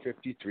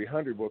 250,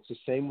 300. Well, it's the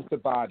same with the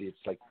body. It's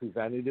like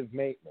preventative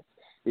maintenance.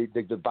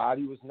 The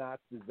body was not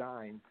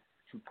designed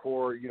to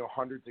pour,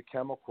 hundreds of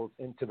chemicals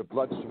into the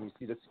bloodstream. You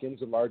see, the skin's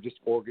the largest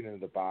organ in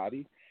the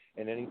body,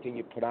 and anything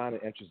you put on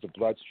it enters the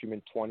bloodstream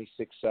in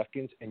 26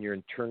 seconds, and your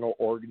internal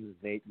organs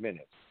in 8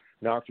 minutes.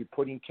 Now, if you're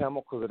putting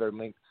chemicals that are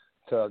linked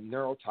to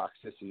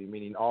neurotoxicity,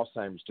 meaning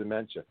Alzheimer's,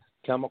 dementia,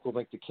 chemicals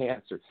linked to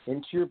cancer,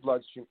 into your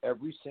bloodstream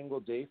every single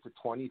day for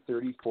 20,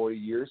 30, 40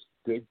 years,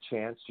 good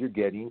chance you're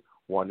getting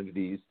one of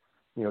these,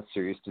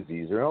 serious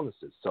disease or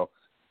illnesses. So,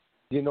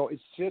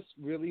 it's just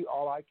really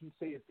all I can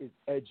say is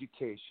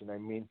education. I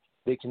mean,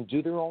 they can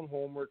do their own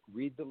homework,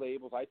 read the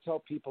labels. I tell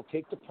people,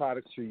 take the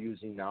products you're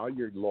using now,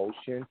 your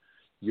lotion,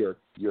 your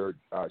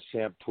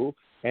shampoo,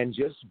 and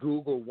just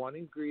Google one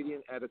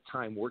ingredient at a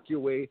time. Work your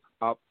way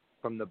up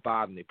from the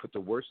bottom. They put the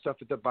worst stuff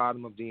at the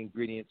bottom of the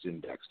ingredients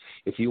index.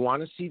 If you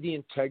want to see the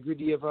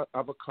integrity of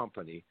a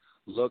company,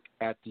 look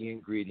at the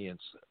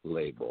ingredients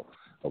label.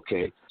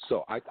 Okay?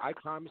 So I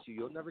promise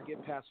you'll never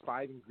get past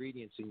 5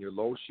 ingredients in your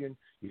lotion,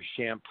 your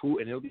shampoo,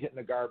 and it'll be hitting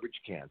a garbage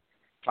can.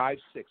 5,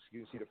 6, you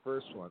can see the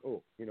first one,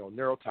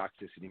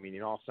 neurotoxicity, meaning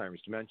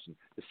Alzheimer's, dementia.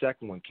 The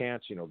second one,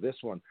 cancer, this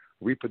one,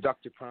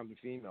 reproductive problems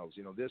in females,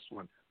 this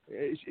one.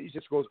 It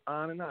just goes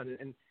on,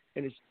 and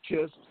it's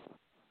just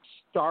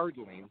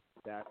startling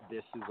that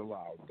this is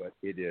allowed, but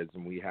it is,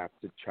 and we have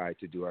to try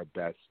to do our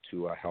best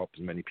to help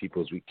as many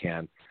people as we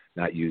can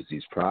not use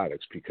these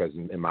products, because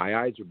in my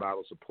eyes, they're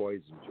bottles of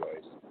poison,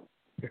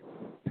 Joyce.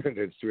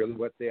 That's really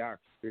what they are.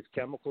 There's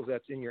chemicals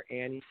that's in your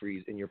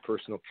antifreeze in your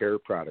personal care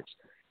products.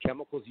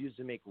 Chemicals used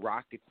to make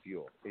rocket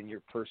fuel in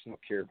your personal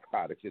care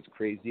products. As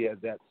crazy as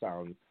that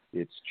sounds,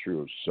 it's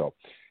true. So,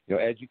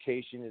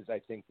 education is, I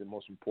think, the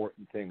most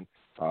important thing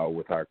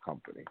with our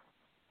company.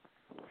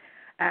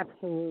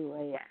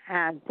 Absolutely.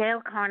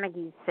 Dale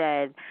Carnegie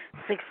said,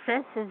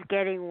 success is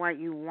getting what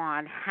you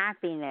want.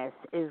 Happiness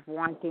is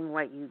wanting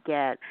what you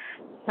get.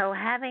 So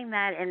having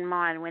that in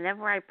mind,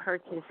 whenever I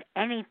purchase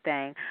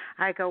anything,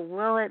 I go,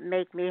 will it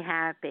make me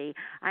happy?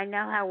 I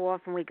know how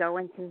often we go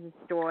into the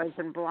stores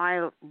and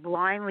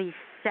blindly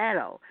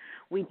settle.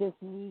 We just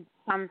need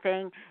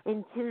something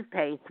in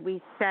toothpaste.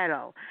 We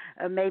settle.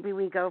 Maybe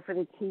we go for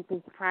the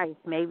cheapest price.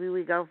 Maybe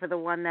we go for the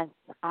one that's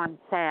on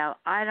sale.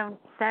 I don't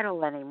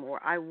settle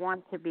anymore. I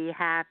want to be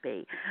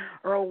happy.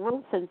 Earl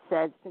Wilson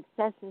said,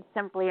 success is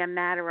simply a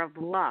matter of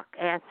luck.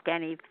 Ask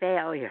any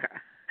failure.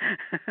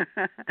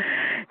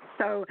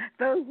 So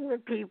those are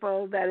the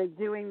people that are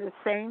doing the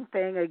same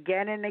thing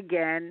again and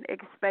again,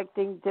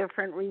 expecting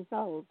different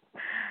results.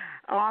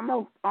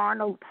 Arnold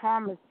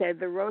Palmer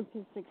said the road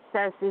to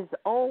success is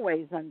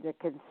always under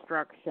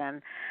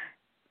construction.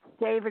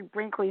 David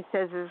Brinkley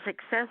says a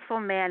successful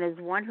man is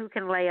one who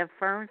can lay a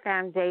firm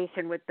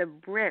foundation with the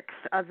bricks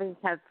others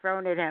have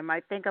thrown at him.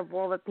 I think of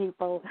all the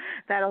people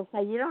that'll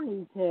say, you don't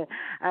need to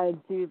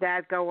do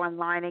that, go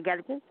online and get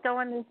it. Just go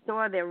in the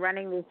store. They're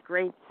running this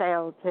great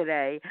sale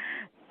today.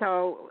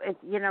 So,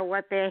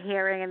 what they're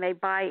hearing, and they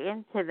buy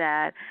into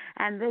that.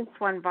 And this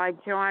one by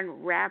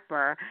John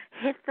Rapper,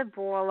 hit the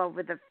ball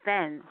over the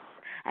fence,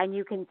 and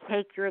you can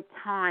take your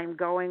time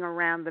going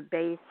around the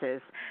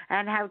bases.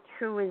 And how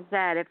true is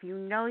that? If you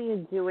know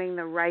you're doing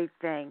the right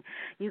thing,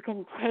 you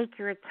can take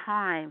your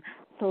time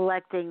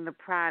selecting the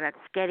products,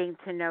 getting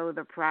to know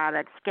the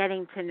products,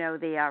 getting to know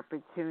the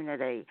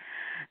opportunity.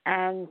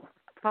 And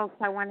folks,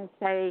 I want to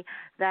say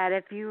that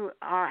if you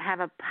have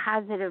a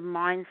positive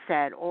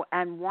mindset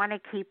and want to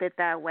keep it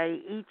that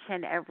way each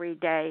and every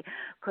day,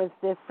 because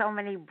there's so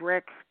many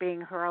bricks being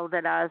hurled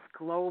at us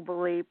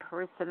globally,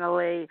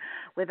 personally,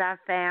 with our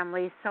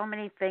families, so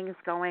many things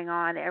going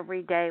on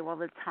every day all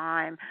the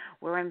time.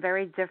 We're in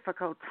very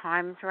difficult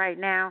times right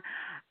now.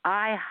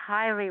 I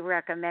highly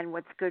recommend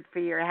what's good for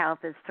your health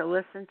is to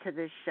listen to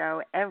this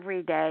show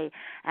every day.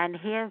 And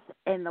here's,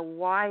 in the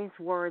wise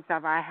words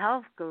of our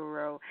health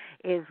guru,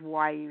 is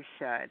why you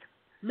should.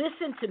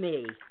 Listen to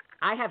me.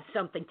 I have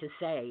something to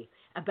say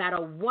about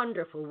a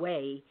wonderful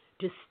way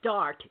to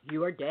start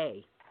your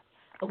day.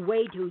 A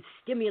way to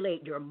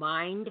stimulate your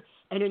mind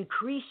and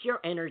increase your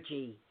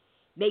energy.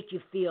 Make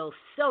you feel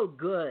so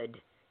good.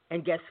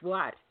 And guess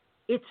what?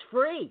 It's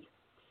free.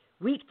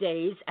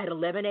 Weekdays at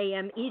 11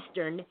 a.m.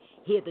 Eastern,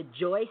 hear the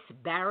Joyce,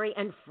 Barry,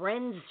 and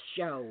Friends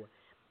show.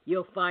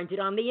 You'll find it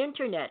on the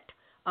internet,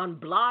 on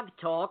Blog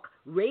Talk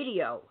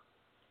Radio.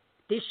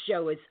 This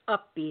show is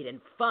upbeat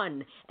and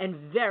fun and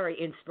very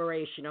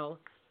inspirational.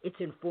 It's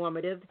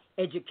informative,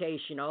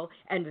 educational,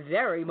 and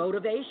very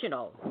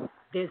motivational.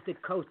 There's the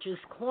Coach's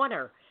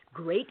Corner,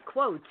 great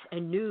quotes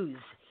and news.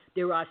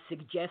 There are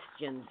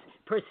suggestions,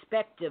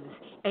 perspectives,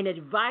 and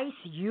advice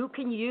you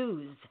can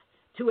use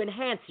to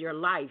enhance your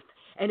life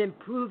and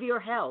improve your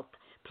health,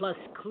 plus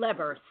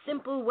clever,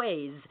 simple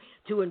ways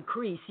to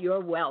increase your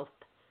wealth.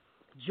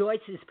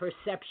 Joyce's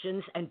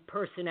perceptions and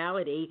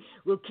personality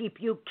will keep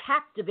you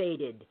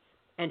captivated,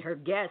 and her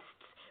guests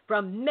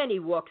from many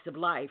walks of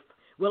life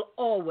will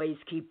always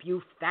keep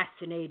you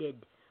fascinated.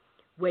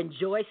 When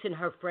Joyce and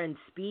her friends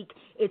speak,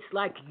 it's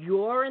like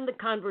you're in the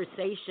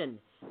conversation.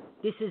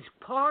 This is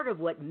part of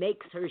what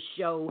makes her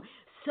show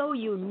so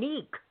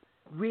unique,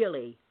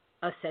 really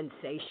a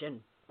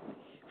sensation.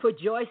 For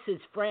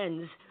Joyce's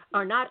friends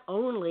are not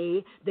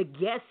only the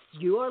guests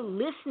you're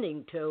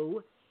listening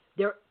to,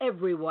 they're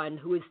everyone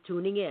who is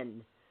tuning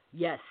in.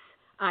 Yes,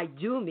 I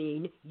do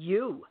mean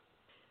you.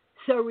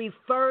 So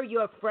refer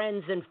your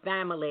friends and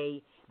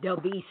family. They'll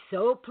be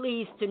so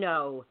pleased to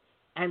know.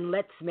 And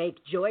let's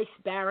make Joyce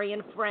Barry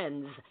and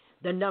Friends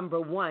the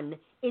 #1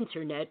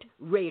 internet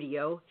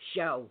radio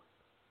show.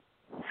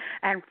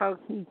 And folks,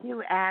 we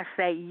do ask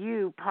that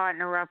you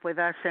partner up with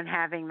us in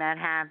having that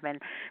happen.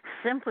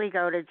 Simply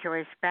go to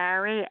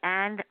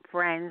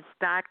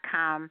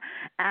JoyceBarryandFriends.com,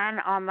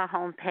 and on the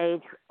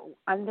homepage,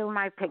 under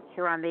my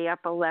picture on the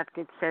upper left,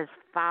 it says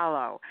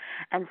follow.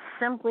 And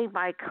simply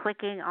by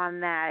clicking on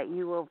that,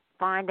 you will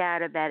find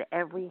out about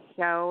every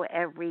show,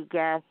 every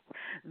guest,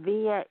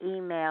 via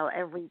email,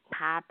 every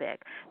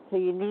topic. So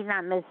you need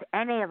not miss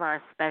any of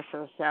our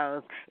special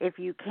shows. If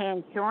you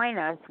can't join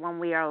us when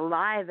we are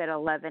live at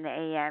 11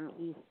 a.m.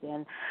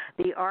 Eastern,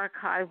 the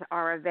archives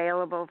are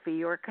available for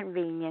your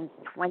convenience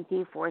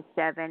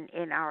 24/7.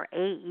 In our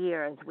 8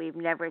 years, we've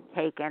never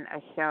taken a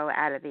show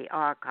out of the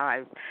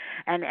archives.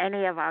 And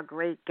any of our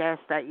great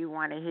guests that you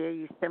want to hear,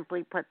 you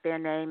simply put their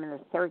name in the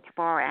search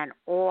bar and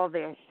all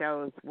their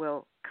shows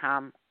will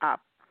come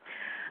up.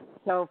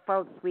 So,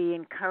 folks, we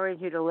encourage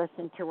you to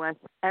listen to us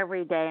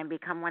every day and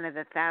become one of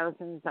the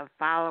thousands of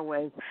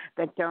followers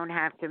that don't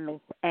have to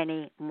miss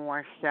any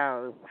more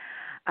shows.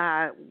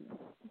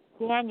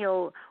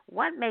 Daniel,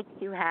 what makes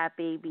you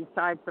happy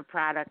besides the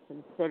products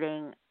and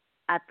sitting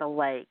at the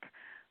lake?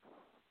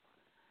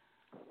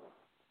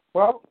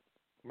 Well,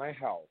 my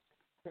health,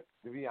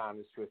 to be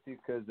honest with you,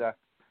 because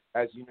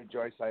as you know,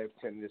 Joyce, I have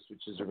tinnitus,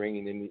 which is a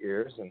ringing in the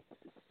ears, and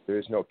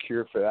there's no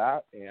cure for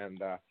that.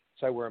 And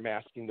so I wear a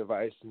masking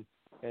device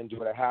and do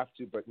what I have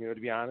to. But, to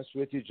be honest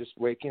with you, just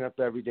waking up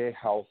every day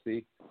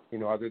healthy,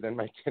 other than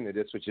my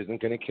tinnitus, which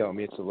isn't going to kill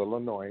me. It's a little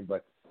annoying.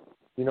 But,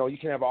 you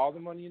can have all the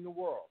money in the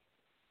world.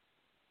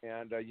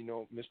 And,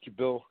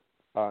 Mr.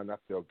 not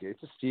Bill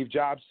Gates, Steve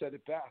Jobs said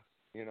it best,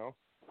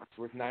 it's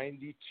worth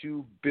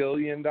 $92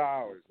 billion,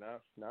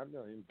 not a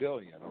million,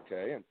 billion,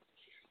 okay? And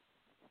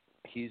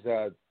he's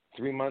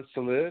 3 months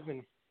to live,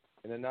 and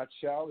in a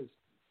nutshell,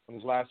 in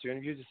his last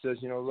interview, he says,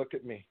 look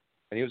at me.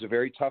 And he was a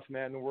very tough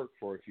man to work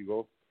for. If you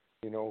go,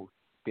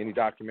 see any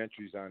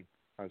documentaries on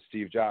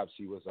Steve Jobs,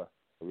 he was a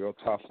real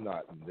tough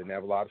nut and didn't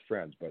have a lot of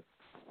friends. But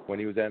when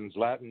he was in his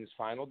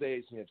final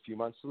days, and he had a few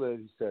months to live,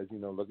 he says,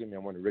 look at me,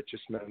 I'm one of the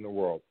richest men in the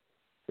world.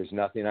 There's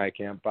nothing I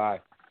can't buy.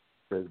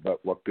 He says,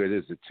 but what good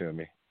is it to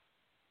me?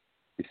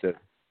 He said,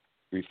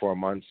 3-4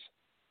 months,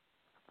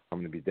 I'm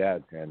going to be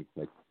dead. And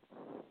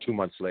 2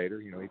 months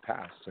later, he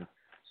passed. And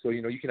so,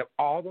 you can have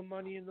all the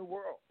money in the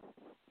world,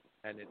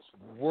 and it's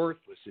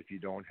worthless if you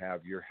don't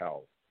have your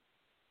health.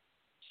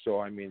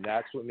 So,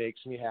 that's what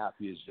makes me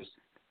happy is just,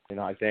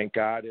 I thank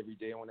God every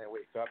day when I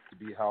wake up to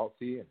be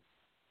healthy and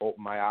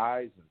open my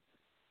eyes and,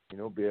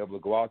 be able to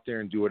go out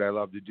there and do what I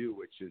love to do,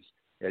 which is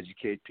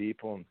educate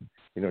people and,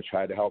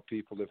 try to help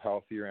people live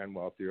healthier and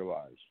wealthier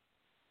lives.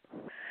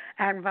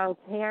 And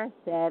Voltaire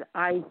said,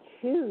 I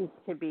choose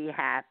to be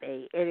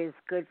happy. It is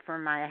good for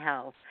my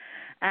health.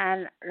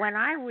 And when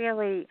I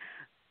really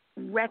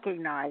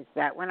recognized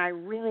that, when I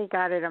really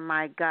got it in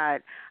my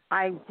gut,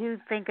 I do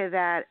think of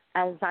that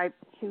as I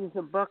choose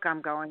a book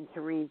I'm going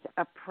to read,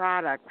 a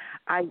product.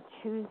 I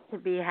choose to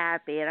be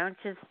happy. I don't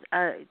just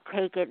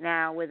take it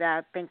now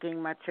without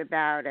thinking much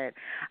about it.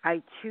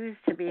 I choose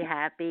to be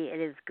happy. It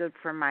is good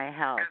for my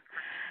health.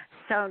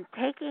 So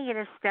taking it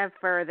a step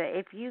further,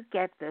 if you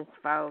get this,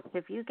 folks,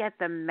 if you get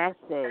the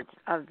message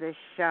of this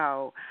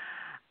show,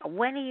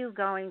 when are you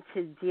going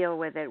to deal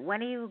with it?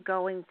 When are you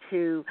going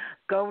to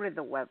go to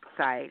the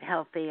website,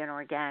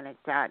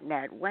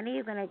 healthyandorganic.net? When are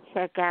you going to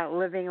check out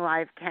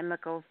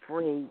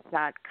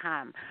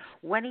livinglifechemicalfree.com?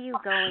 When are you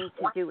going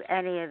to do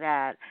any of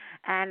that?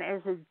 And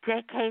as a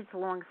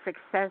decades-long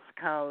success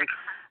coach,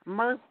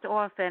 most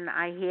often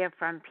I hear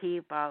from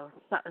people,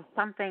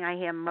 something I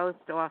hear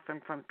most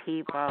often from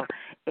people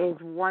is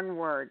one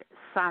word,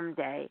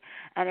 someday.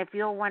 And if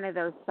you're one of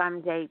those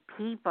someday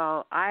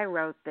people, I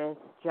wrote this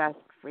just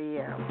for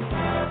you.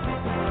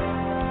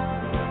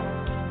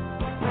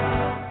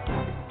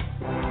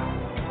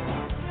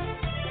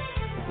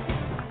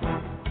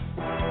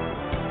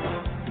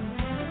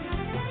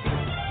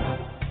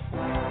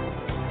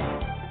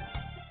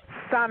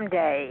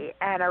 Someday,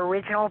 an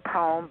original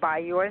poem by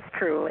yours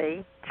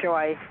truly,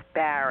 Joyce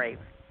Barry.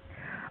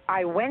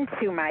 I went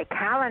to my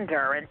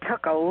calendar and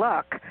took a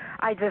look.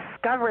 I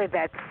discovered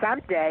that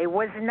someday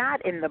was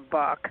not in the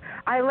book.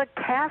 I looked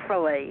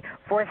carefully,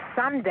 for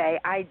someday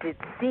I did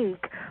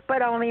seek,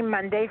 but only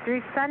Monday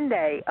through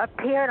Sunday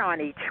appeared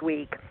on each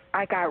week.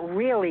 I got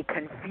really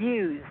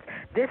confused.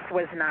 This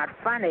was not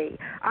funny.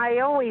 I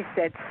always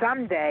said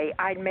someday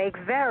I'd make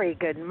very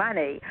good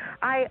money.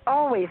 I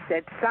always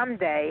said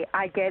someday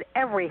I'd get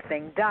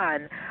everything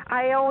done.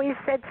 I always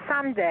said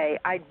someday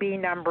I'd be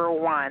number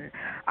one.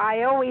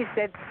 I always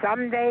said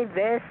someday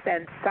this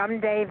and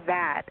someday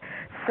that.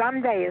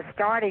 Someday is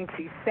starting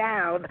to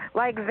sound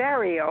like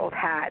very old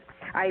hat.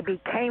 I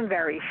became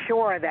very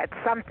sure that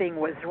something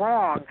was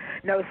wrong.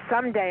 No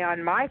someday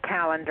on my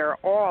calendar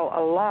all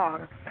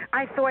along.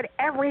 I thought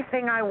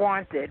everything I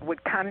wanted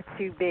would come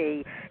to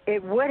be.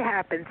 It would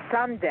happen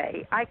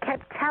someday. I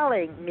kept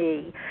telling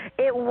me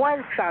it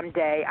was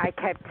someday. I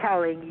kept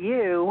telling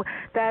you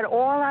that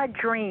all our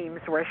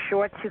dreams were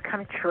sure to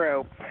come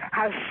true.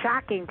 How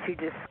shocking to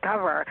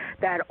discover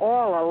that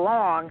all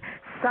along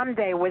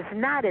someday was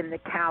not in the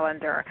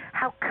calendar.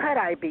 How could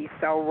I be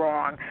so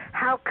wrong?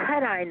 How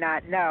could I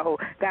not know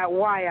that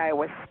why I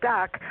was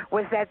stuck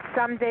was that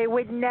someday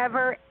would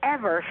never,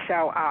 ever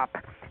show up?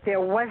 There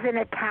wasn't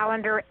a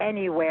calendar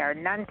anywhere,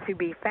 none to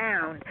be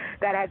found,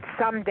 that had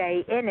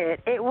someday in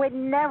it. It would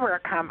never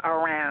come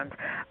around.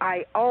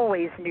 I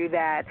always knew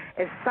that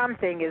if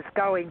something is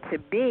going to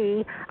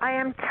be, I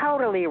am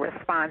totally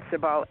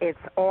responsible. It's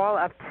all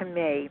up to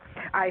me.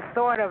 I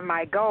thought of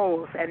my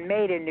goals and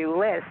made a new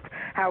list.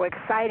 How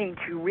exciting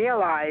to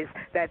realize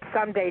that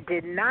someday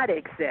did not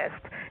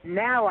exist.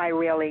 Now I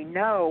really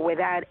know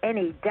without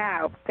any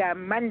doubt that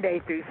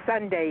Monday through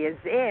Sunday is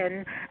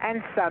in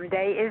and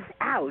someday is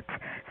out.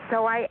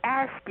 So I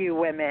ask you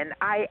women,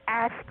 I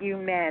ask you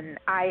men,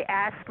 I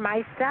ask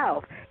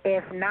myself,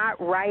 if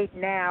not right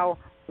now,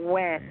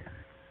 when?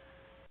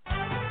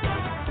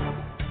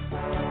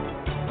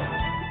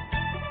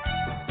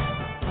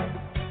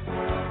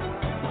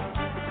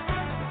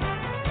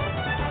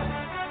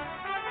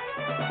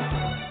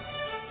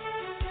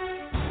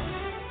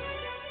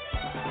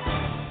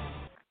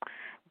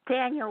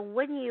 Daniel,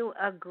 wouldn't you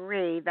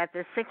agree that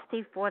the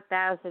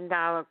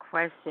 $64,000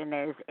 question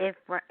is,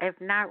 if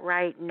not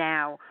right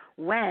now,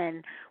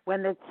 when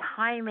the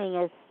timing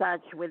is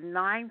such with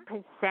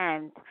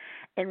 9%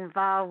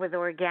 involved with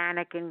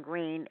organic and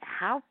green,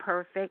 how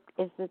perfect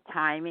is the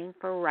timing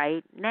for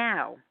right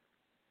now?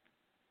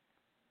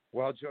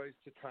 Well, Joyce,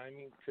 the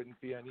timing couldn't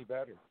be any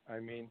better. I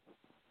mean,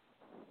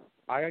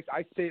 I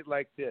say it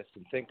like this,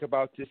 and think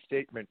about this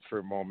statement for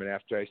a moment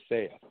after I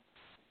say it.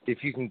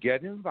 If you can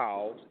get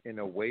involved in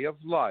a way of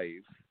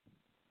life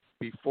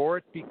before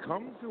it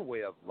becomes a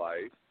way of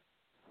life,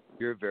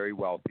 you're a very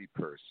wealthy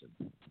person.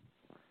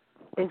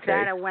 Is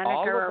that a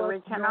Wenniger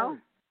original?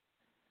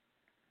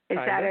 Is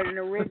that an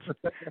original?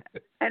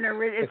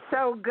 It's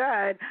so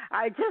good.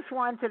 I just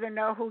wanted to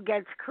know who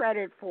gets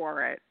credit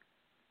for it.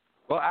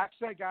 Well,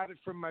 actually, I got it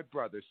from my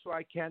brother, so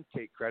I can't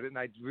take credit, and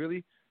I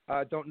really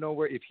don't know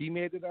where, if he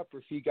made it up or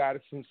if he got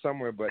it from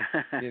somewhere. But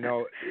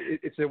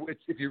it's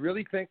if you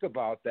really think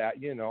about that,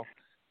 if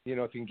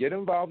you can get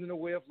involved in a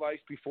way of life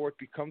before it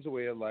becomes a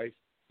way of life,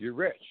 you're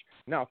rich.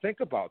 Now, think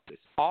about this.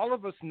 All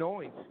of us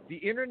knowing the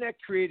internet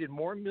created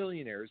more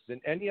millionaires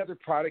than any other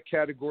product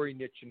category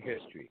niche in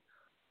history.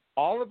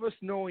 All of us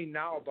knowing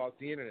now about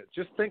the internet,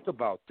 just think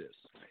about this.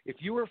 If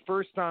you were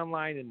first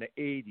online in the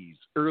 80s,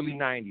 early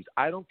 90s,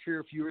 I don't care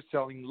if you were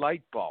selling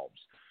light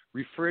bulbs,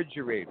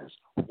 refrigerators,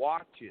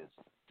 watches,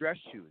 dress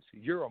shoes,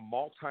 you're a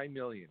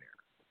multimillionaire.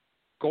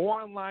 Go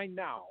online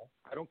now.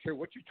 I don't care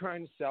what you're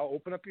trying to sell.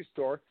 Open up your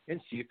store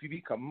and see if you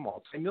become a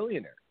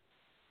multimillionaire.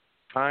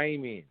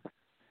 Timing.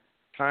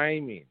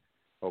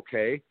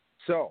 Okay?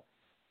 So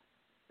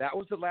that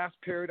was the last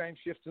paradigm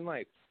shift in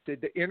life.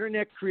 The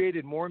internet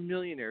created more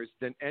millionaires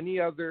than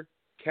any other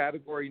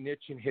category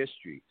niche in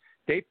history.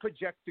 They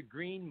project the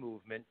green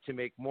movement to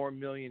make more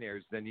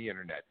millionaires than the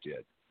internet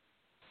did,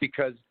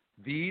 because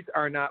these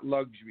are not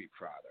luxury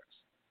products.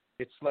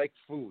 It's like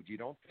food. You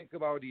don't think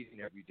about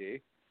eating every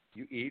day.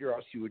 You eat, or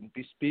else you wouldn't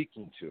be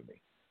speaking to me.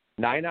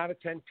 9 out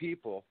of 10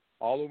 people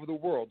all over the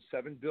world,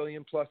 7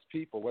 billion plus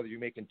people, whether you're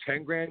making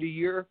 10 grand a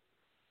year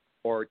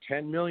or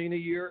 10 million a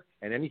year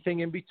and anything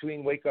in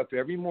between, wake up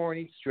every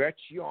morning, stretch,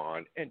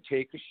 yawn, and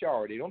take a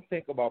shower. They don't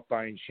think about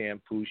buying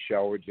shampoo,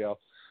 shower gel,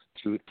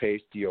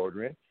 toothpaste,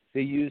 deodorant.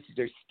 They use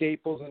their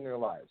staples in their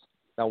lives.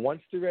 Now,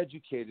 once they're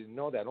educated and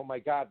know that, oh my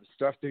God, the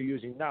stuff they're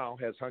using now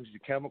has hundreds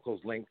of chemicals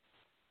linked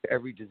to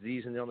every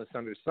disease and illness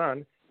under the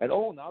sun. And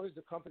now there's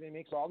a company that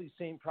makes all these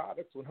same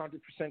products,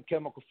 100%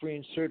 chemical-free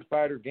and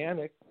certified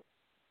organic.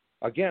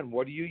 Again,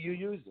 what are you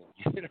using?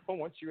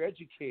 Once you're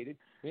educated,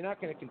 you're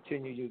not going to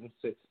continue using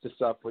the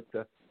stuff with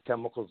the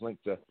chemicals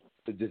linked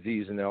to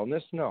disease and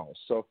illness. No.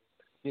 So,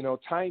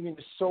 timing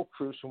is so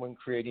crucial when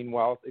creating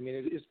wealth. I mean,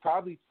 it is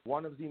probably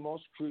one of the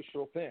most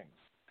crucial things.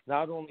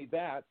 Not only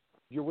that,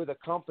 you're with a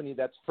company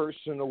that's first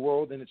in the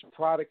world in its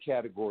product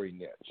category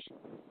niche.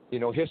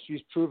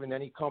 History's proven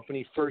any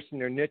company first in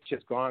their niche has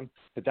gone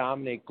to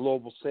dominate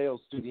global sales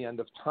through the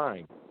end of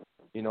time.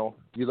 You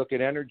look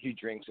at energy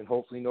drinks, and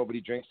hopefully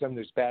nobody drinks them.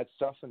 There's bad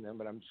stuff in them,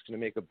 but I'm just going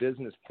to make a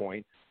business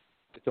point.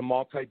 It's a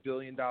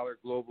multi-billion-dollar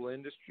global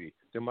industry.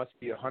 There must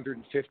be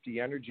 150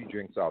 energy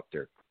drinks out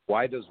there.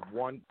 Why does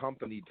one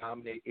company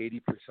dominate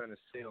 80% of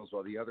sales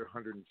while the other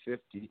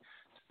 150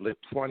 split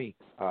 20,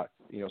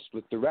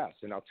 split the rest?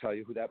 And I'll tell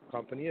you who that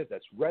company is.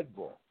 That's Red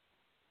Bull.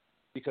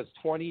 Because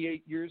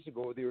 28 years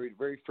ago, they were the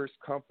very first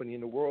company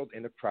in the world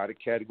in the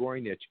product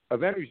category niche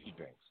of energy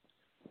drinks.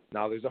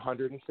 Now there's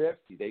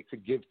 150. They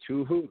could give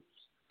two hoots.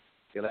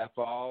 They laugh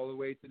all the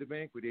way to the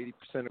bank with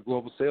 80% of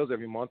global sales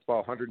every month, while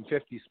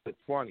 150 split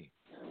 20.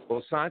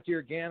 Well, Santi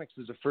Organics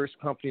is the first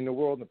company in the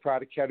world in the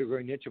product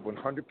category niche of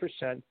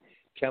 100%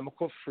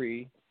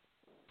 chemical-free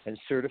and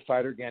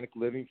certified organic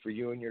living for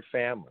you and your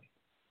family.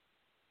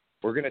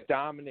 We're going to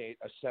dominate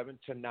a $7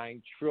 to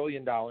 $9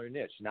 trillion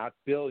niche, not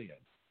billion.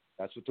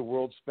 That's what the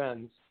world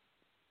spends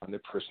on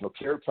their personal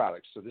care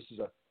products. So this is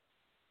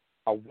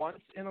a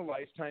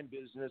once-in-a-lifetime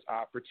business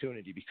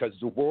opportunity because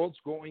the world's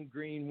going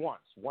green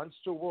once. Once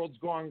the world's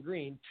gone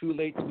green, too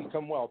late to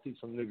become wealthy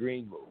from the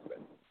green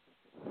movement.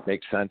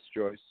 Make sense,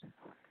 Joyce?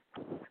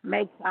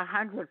 Makes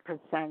 100%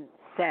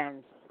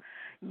 sense.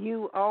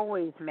 You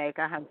always make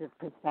 100%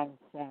 sense.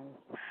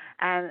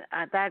 And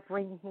that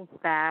brings us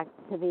back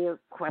to the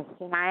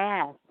question I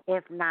asked,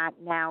 if not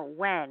now,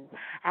 when?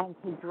 And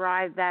to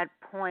drive that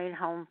point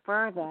home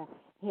further,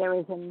 here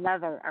is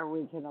another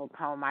original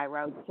poem I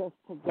wrote just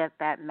to get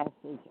that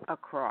message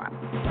across.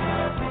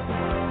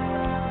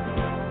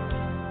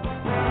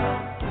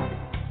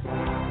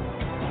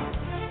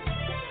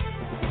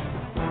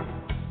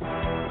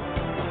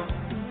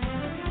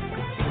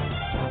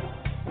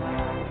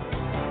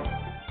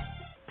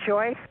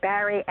 Joyce,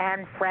 Barry,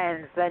 and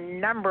Friends, the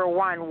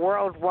 #1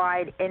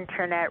 worldwide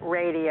internet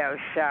radio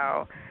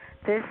show.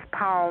 This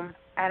poem,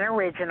 an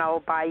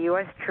original by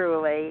yours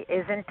truly,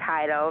 is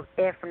entitled,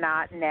 If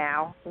Not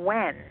Now,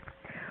 When?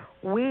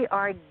 We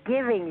are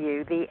giving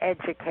you the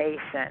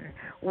education.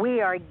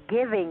 We are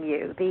giving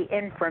you the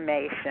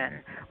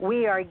information.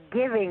 We are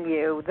giving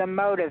you the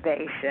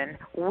motivation.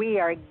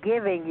 We are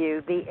giving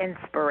you the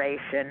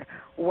inspiration.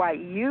 What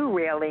you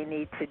really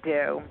need to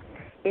do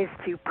is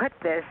to put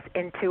this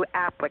into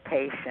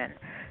application.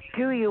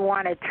 Do you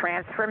want a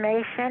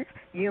transformation?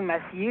 You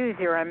must use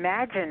your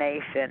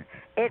imagination.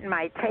 It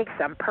might take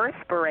some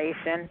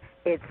perspiration.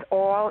 It's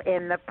all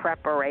in the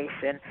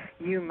preparation.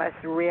 You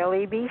must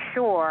really be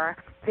sure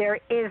there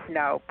is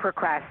no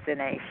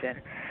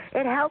procrastination.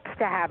 It helps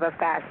to have a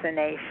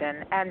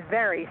fascination and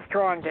very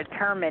strong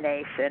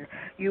determination.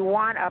 You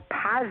want a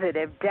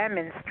positive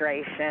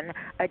demonstration,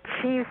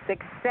 achieve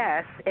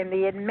success in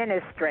the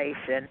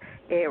administration.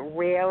 It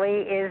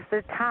really is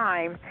the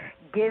time.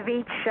 Give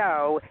each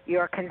show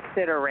your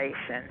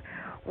consideration.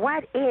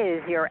 What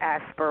is your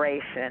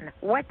aspiration?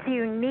 What do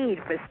you need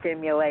for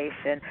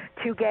stimulation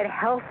to get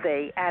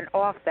healthy and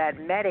off that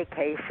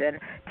medication?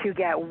 To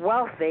get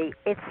wealthy,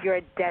 it's your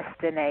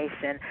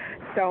destination.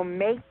 So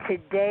make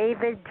today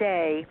the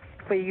day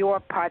for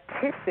your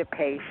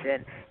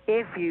participation.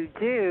 If you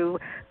do,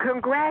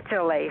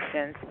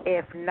 congratulations.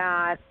 If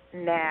not,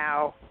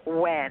 now,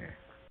 when?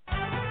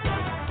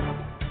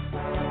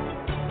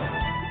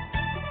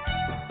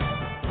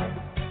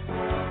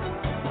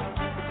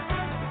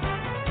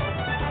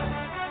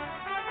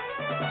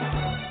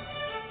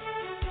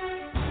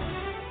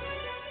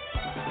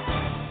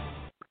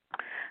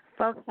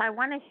 Folks, I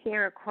want to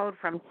share a quote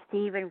from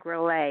Stephen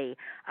Grillet.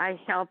 I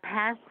shall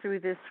pass through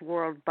this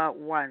world but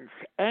once.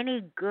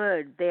 Any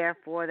good,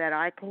 therefore, that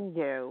I can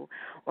do,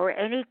 or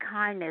any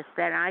kindness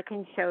that I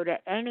can show to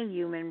any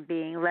human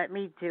being, let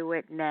me do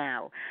it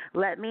now.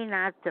 Let me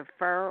not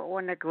defer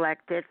or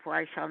neglect it, for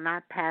I shall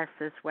not pass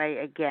this way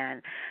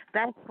again.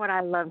 That's what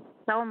I love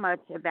so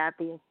much about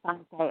the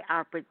Asante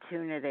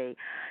opportunity.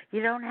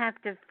 You don't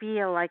have to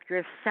feel like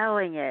you're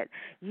selling it.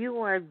 You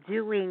are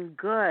doing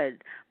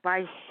good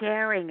by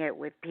sharing it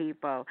with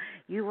people.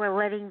 You are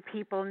letting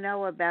people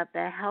know about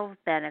the health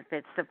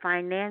benefits, the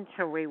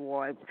financial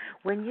rewards.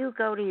 When you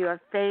go to your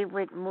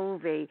favorite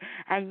movie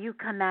and you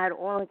come out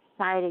all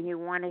excited, you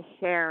want to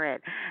share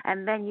it,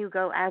 and then you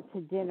go out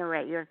to dinner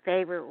at your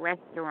favorite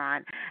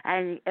restaurant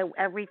and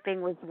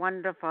everything was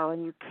wonderful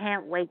and you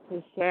can't wait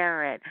to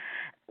share it.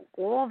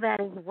 All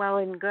that is well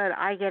and good.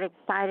 I get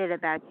excited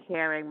about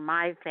sharing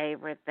my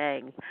favorite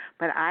things,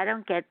 but I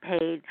don't get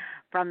paid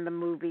from the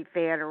movie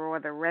theater or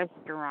the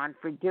restaurant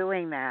for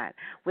doing that.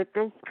 With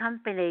this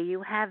company,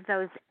 you have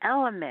those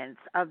elements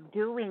of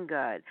doing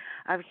good,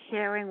 of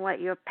sharing what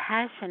you're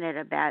passionate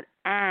about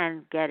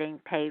and getting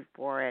paid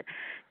for it.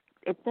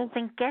 It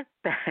doesn't get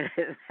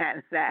better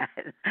than that,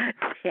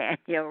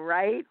 Daniel,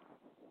 right?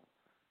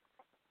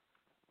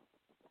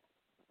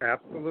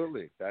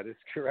 Absolutely. That is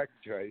correct,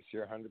 Joyce.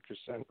 You're 100%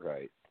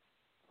 right.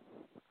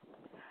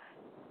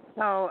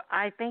 So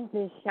I think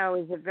this show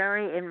is a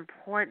very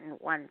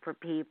important one for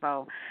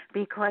people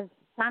because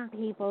some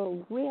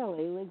people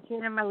really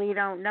legitimately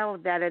don't know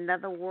that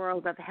another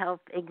world of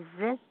health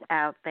exists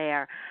out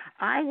there.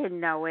 I didn't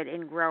know it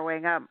in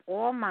growing up.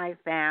 All my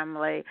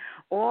family,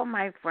 all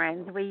my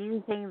friends were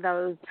using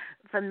those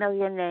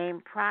familiar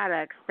name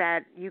products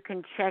that you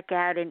can check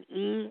out in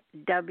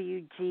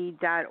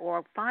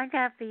EWG.org. Find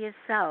out for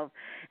yourself,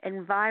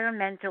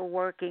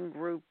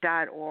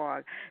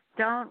 environmentalworkinggroup.org.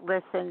 Don't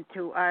listen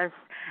to us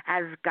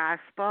as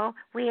gospel.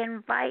 We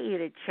invite you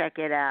to check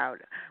it out.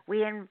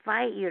 We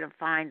invite you to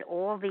find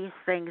all these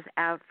things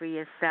out for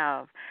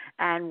yourself.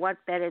 And what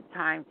better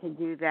time to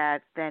do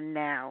that than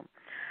now?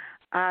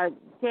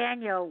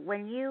 Daniel,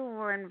 when you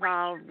were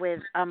involved with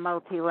a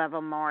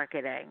multi-level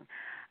marketing,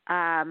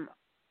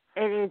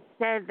 it is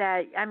said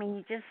that,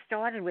 you just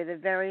started with a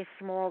very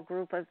small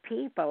group of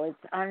people. It's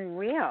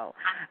unreal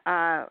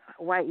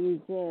what you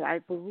did. I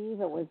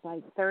believe it was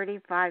like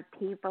 35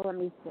 people. Let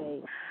me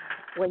see.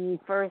 When you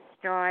first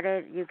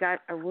started, you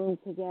got a room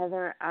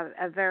together,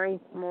 a very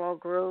small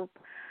group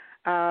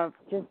of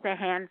just a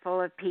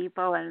handful of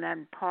people, and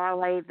then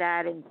parlayed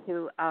that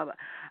into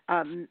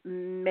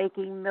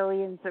making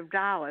millions of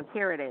dollars.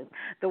 Here it is.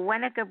 The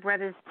Wenniger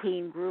Brothers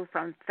team grew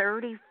from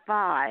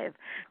 35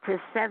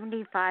 to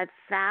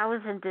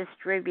 75,000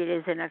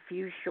 distributors in a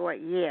few short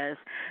years,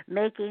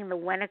 making the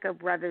Wenniger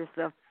Brothers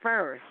the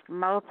first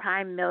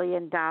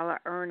multi-million-dollar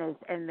earners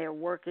in their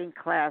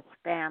working-class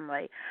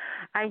family.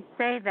 I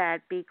say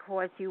that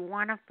because you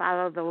want to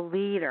follow the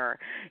leader.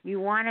 You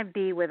want to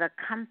be with a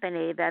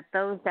company that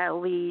those that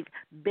lead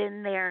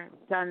been there,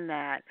 done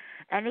that.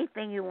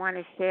 Anything you want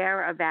to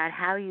share about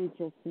how you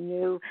just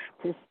knew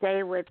to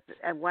stay with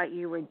what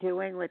you were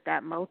doing with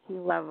that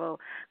multi-level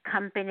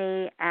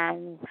company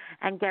and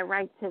get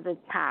right to the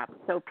top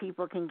so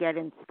people can get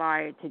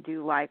inspired to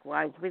do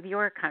likewise with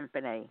your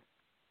company?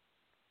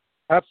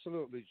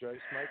 Absolutely,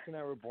 Joyce. Mike and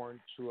I were born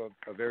to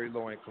a very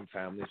low-income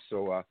family,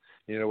 so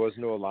there was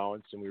no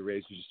allowance, and we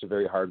raised just a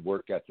very hard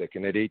work ethic.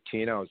 And at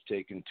 18, I was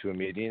taken to a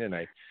meeting, and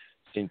I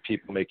seen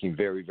people making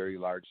very, very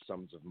large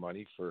sums of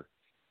money for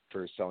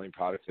selling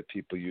products that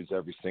people use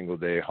every single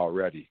day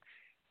already.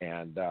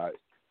 And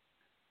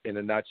in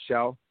a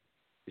nutshell,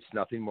 it's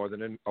nothing more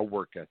than a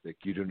work ethic.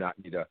 You do not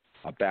need a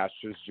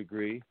bachelor's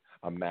degree,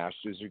 a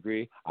master's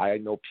degree. I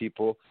know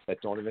people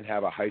that don't even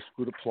have a high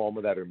school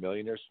diploma that are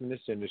millionaires from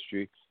this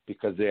industry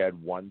because they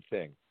had one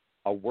thing,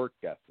 a work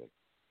ethic.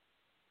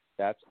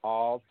 That's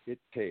all it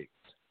takes,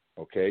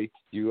 okay?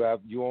 You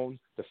own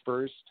the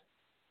first,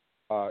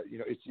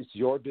 it's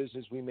your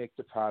business. We make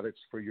the products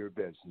for your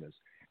business.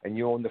 And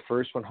you own the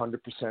first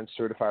 100%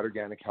 certified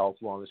organic health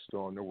wellness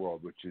store in the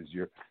world, which is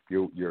your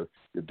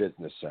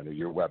business center,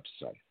 your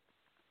website.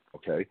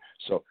 Okay,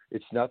 so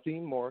it's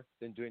nothing more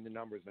than doing the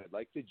numbers. And I'd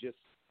like to just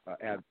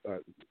add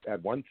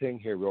one thing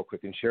here real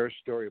quick and share a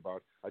story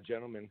about a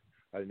gentleman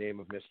by the name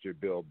of Mr.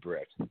 Bill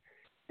Britt.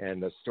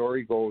 And the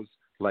story goes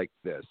like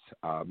this.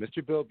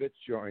 Mr. Bill Britt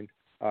joined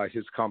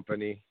his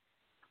company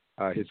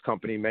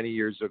many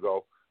years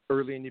ago,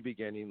 early in the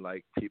beginning,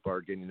 like people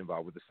are getting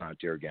involved with the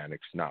Santé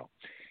Organics now.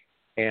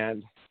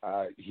 And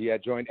he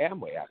had joined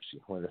Amway,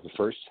 actually, one of the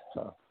first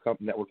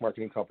network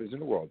marketing companies in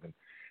the world. And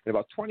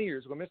about 20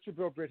 years ago, Mr.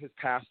 Bill Britt has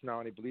passed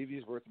now, and I believe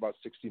he's worth about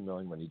 $60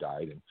 million when he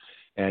died.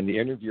 And the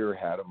interviewer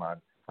had him on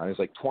his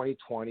like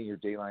 2020 or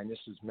Dayline.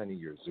 This was many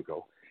years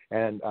ago.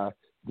 And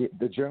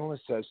the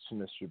journalist says to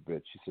Mr.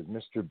 Britt, she says,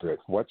 "Mr. Britt,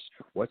 what's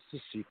the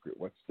secret?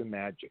 What's the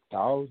magic?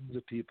 Thousands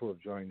of people have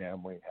joined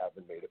Amway and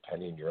haven't made a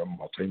penny, and you're a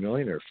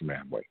multimillionaire from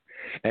Amway."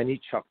 And he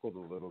chuckled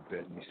a little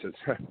bit, and he says,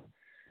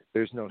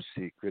 "There's no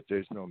secret.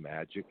 There's no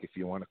magic. If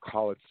you want to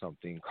call it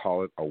something,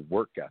 call it a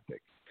work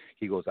ethic."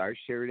 He goes, "I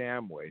shared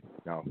Amway."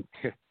 Now,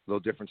 a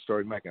little different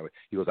story, Mike.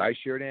 He goes, "I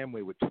shared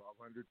Amway with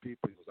 1,200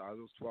 people." He goes, "Out of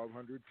those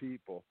 1,200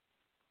 people,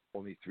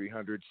 only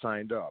 300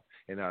 signed up.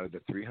 And out of the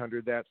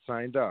 300 that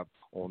signed up,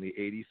 only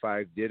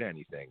 85 did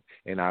anything.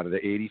 And out of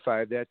the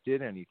 85 that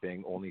did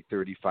anything, only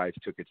 35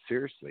 took it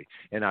seriously.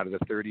 And out of the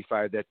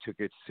 35 that took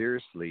it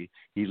seriously,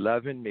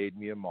 11 made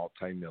me a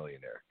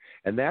multimillionaire."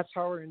 And that's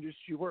how our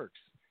industry works.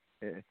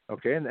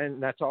 Okay,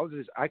 and that's all it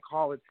is. I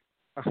call it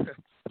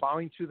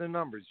following to the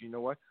numbers. You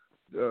know what?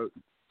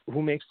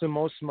 Who makes the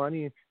most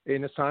money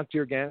in Asante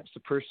Organics? The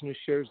person who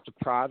shares the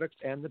product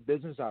and the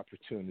business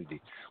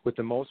opportunity with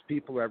the most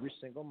people every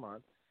single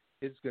month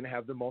is going to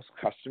have the most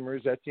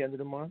customers at the end of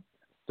the month,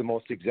 the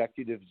most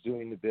executives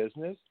doing the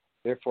business,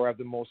 therefore have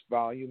the most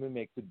volume and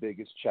make the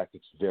biggest check.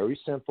 It's very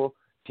simple.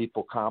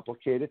 People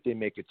complicate it. They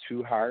make it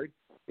too hard.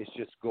 It's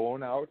just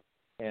going out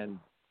and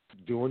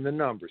doing the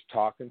numbers,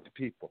 talking to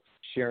people,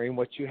 sharing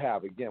what you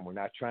have. Again, we're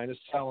not trying to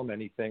sell them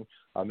anything,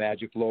 a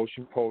magic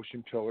lotion,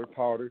 potion, pill, or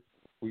powder.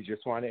 We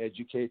just want to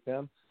educate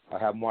them. I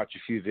have them watch a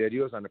few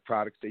videos on the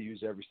products they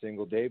use every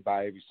single day,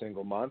 buy every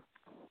single month,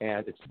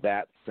 and it's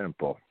that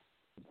simple.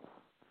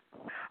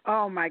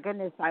 Oh, my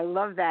goodness. I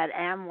love that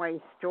Amway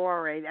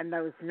story and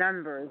those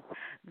numbers.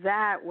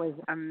 That was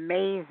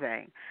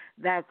amazing,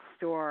 that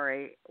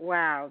story.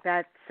 Wow,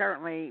 that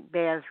certainly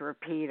bears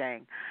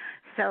repeating.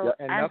 So,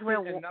 yeah,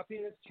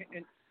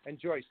 and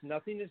Joyce,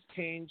 nothing has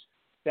changed.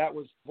 That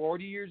was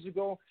 40 years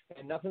ago,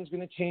 and nothing's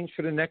going to change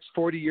for the next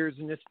 40 years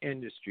in this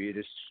industry. It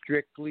is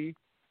strictly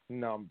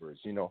numbers.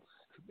 You know,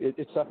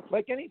 it's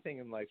like anything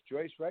in life,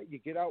 Joyce, right? You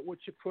get out what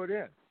you put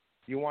in.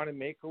 You want to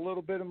make a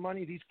little bit of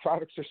money. These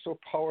products are so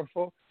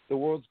powerful the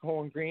world's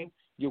going green,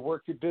 you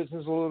work your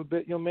business a little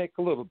bit, you'll make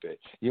a little bit.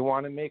 You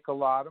want to make a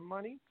lot of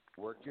money,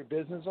 work your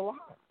business a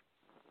lot.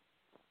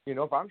 You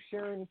know, if I'm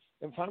sharing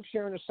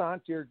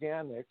Asante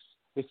Organics,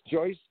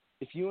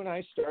 if you and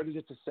I started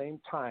at the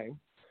same time,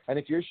 and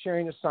if you're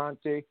sharing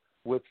Asante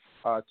with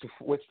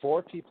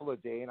 4 people a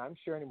day, and I'm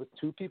sharing it with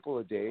 2 people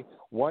a day,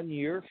 1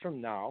 year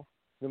from now,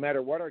 no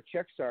matter what our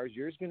checks are,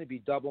 yours is going to be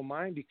double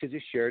mine because you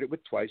shared it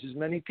with twice as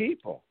many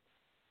people.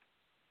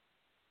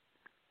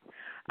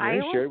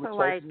 I shared it with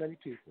also twice as many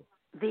people.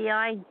 The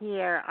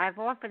idea, I've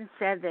often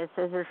said this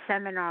as a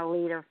seminar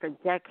leader for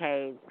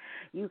decades,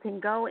 you can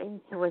go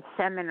into a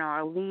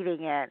seminar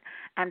leading it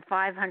and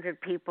 500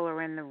 people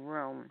are in the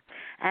room.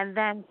 And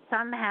then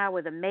somehow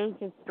with a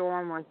major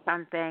storm or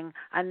something,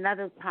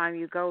 another time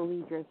you go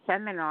lead your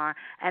seminar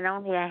and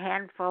only a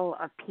handful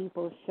of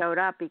people showed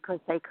up because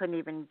they couldn't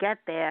even get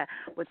there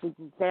with the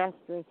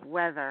disastrous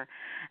weather.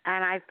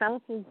 And I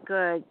felt as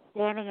good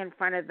standing in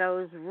front of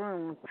those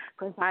rooms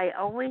because I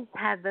always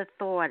had the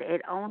thought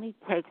it only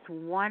takes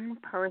one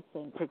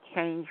person to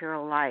change your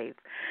life.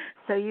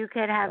 So you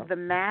can have the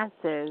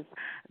masses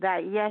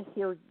that, yes,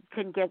 you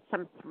can get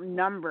some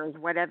numbers,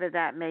 whatever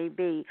that may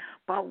be,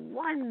 but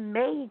one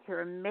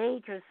major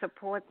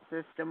support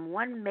system,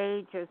 one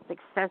major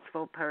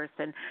successful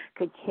person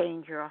could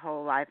change your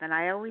whole life. And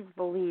I always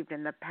believed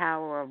in the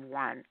power of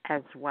one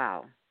as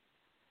well.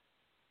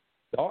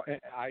 Oh,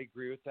 I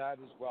agree with that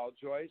as well,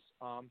 Joyce.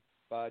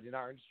 But in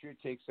our industry,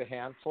 it takes a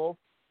handful.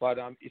 But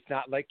it's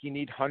not like you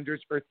need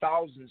hundreds or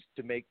thousands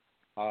to make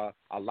a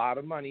lot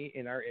of money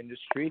in our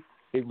industry.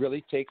 It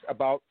really takes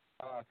about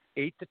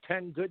 8 to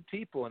 10 good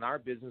people in our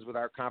business with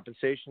our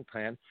compensation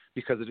plan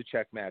because of the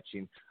check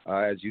matching,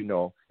 as you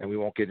know, and we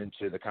won't get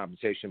into the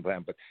compensation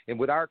plan. But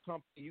with our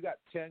company, you got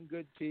 10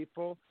 good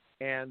people,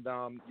 and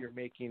you're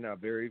making a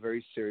very,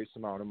 very serious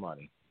amount of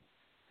money.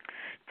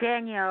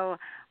 Daniel,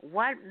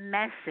 what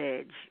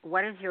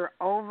is your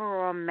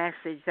overall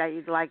message that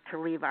you'd like to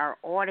leave our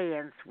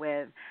audience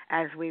with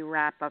as we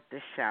wrap up the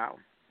show?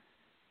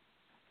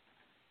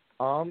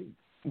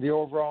 The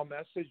overall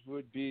message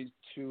would be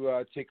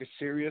to take a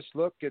serious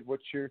look at what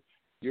you're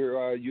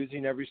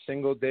using every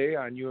single day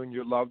on you and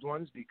your loved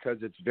ones,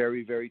 because it's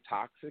very, very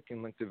toxic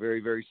and linked to very,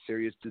 very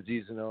serious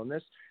disease and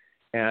illness.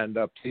 And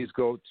please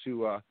go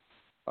to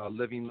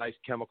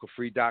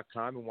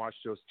livinglifechemicalfree.com and watch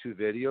those 2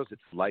 videos.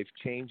 It's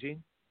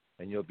life-changing,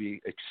 and you'll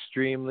be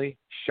extremely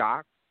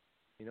shocked,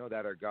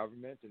 that our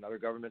government and other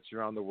governments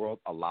around the world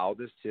allow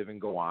this to even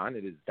go on.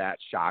 It is that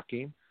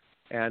shocking.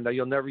 And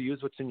you'll never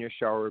use what's in your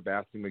shower or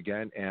bathroom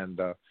again. And,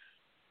 God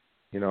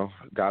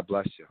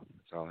bless you.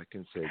 That's all I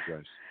can say,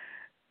 Joyce.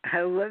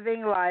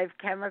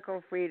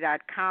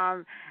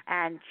 LivingLifeChemicalFree.com,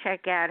 and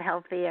check out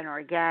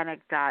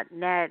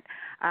healthyandorganic.net.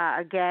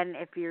 Again,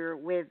 if you're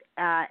with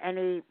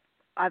any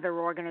other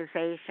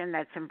organization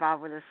that's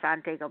involved with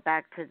Asante, go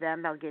back to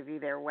them. They'll give you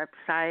their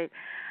website.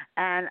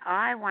 And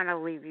I want to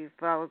leave you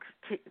folks.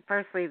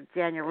 Firstly,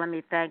 Daniel, let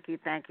me thank you.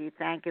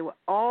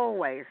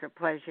 Always a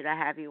pleasure to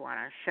have you on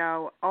our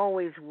show.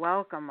 Always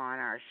welcome on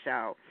our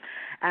show.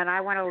 And I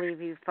want to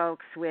leave you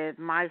folks with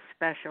my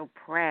special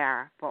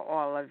prayer for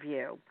all of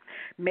you.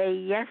 May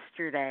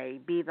yesterday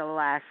be the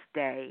last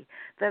day,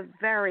 the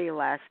very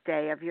last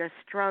day of your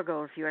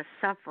struggles, your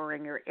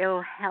suffering, your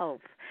ill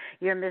health,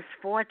 your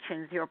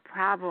misfortunes, your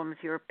problems,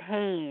 your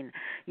pain,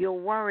 your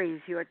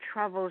worries, your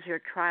troubles, your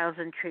trials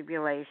and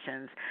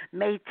tribulations.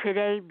 May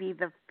today be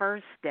the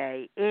first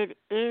day. It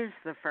is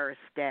the first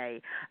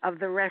day of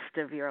the rest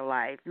of your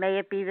life. May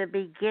it be the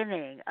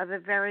beginning of the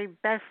very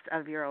best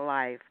of your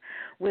life,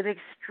 with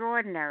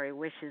extraordinary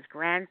wishes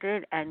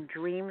granted and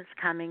dreams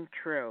coming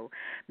true.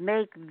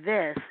 Make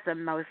this the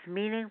most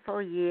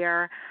meaningful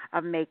year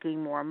of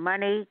making more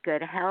money,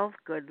 good health,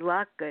 good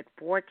luck, good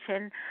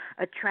fortune,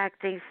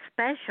 attracting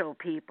special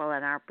people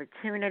and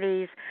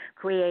opportunities,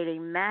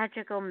 creating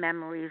magical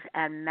memories,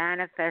 and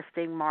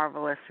manifesting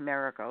marvelous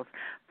miracles.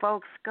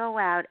 Folks, go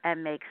out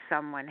and make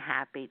someone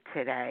happy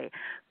today.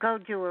 Go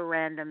do a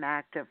random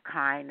act of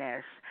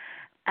kindness.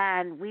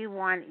 And we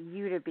want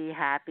you to be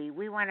happy.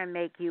 We want to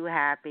make you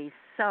happy.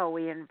 So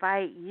we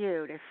invite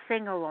you to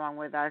sing along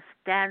with us,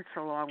 dance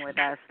along with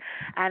us,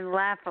 and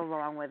laugh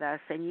along with us.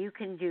 And you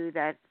can do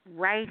that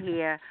right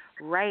here,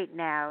 right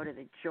now, to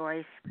the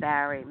Joyce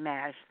Barry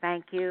Mash.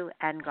 Thank you,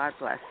 and God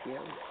bless you.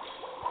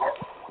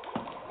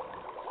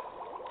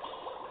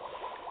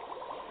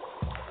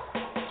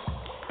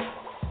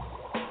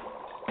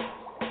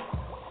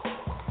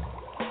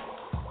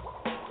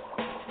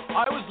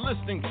 I was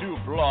listening to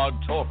Blog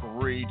Talk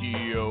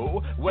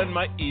Radio when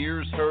my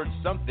ears heard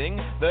something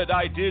that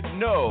I didn't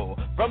know.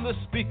 From the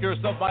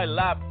speakers of my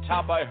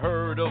laptop I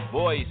heard a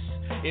voice.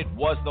 It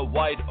was the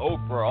White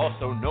Oprah,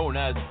 also known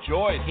as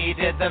Joyce. He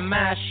did the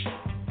mash,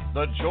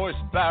 the Joyce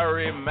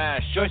Barry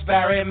Mash. Joyce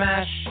Barry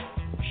Mash.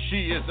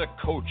 She is a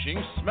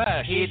coaching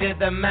smash. He did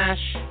the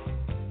mash.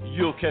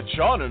 You'll catch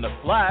on in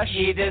a flash.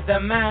 He did the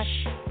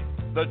mash,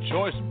 the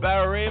Joyce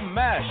Barry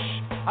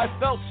Mash. I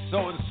felt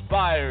so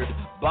inspired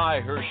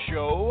by her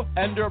show,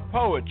 and her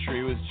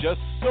poetry was just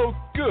so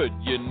good,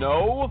 you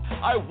know.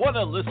 I want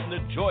to listen to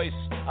Joyce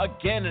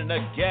again and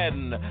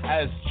again,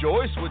 as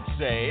Joyce would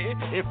say,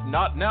 if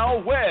not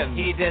now, when?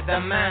 He did the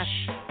mash.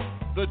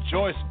 The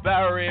Joyce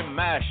Barry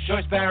Mash.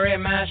 Joyce Barry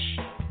Mash.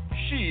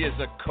 She is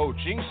a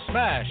coaching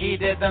smash. He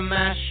did the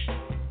mash.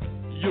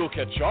 You'll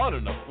catch on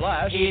in a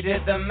flash. He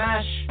did the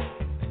mash.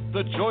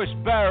 The Joyce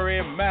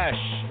Barry Mash.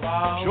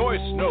 Wow.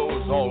 Joyce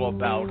knows all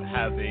about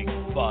having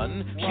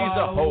fun. She's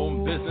a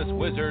home business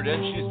wizard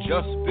and she's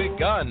just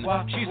begun.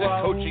 She's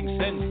a coaching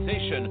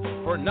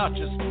sensation for not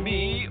just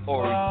me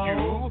or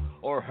you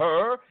or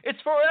her. It's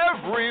for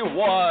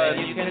everyone.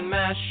 Then you can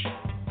mash.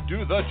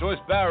 Do the Joyce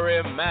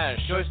Barry Mash.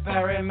 Joyce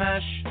Barry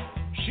Mash.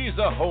 She's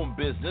a home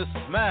business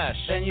smash.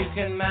 Then you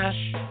can mash.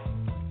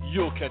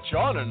 You'll catch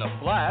on in a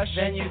flash.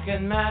 Then you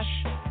can mash.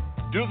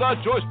 Do the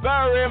Joyce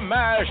Barry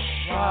Mash.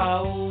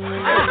 Wow.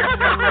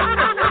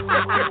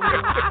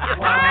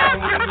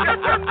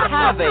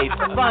 Have a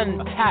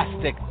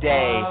fantastic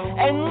day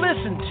and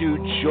listen to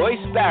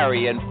Joyce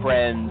Barry and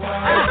Friends.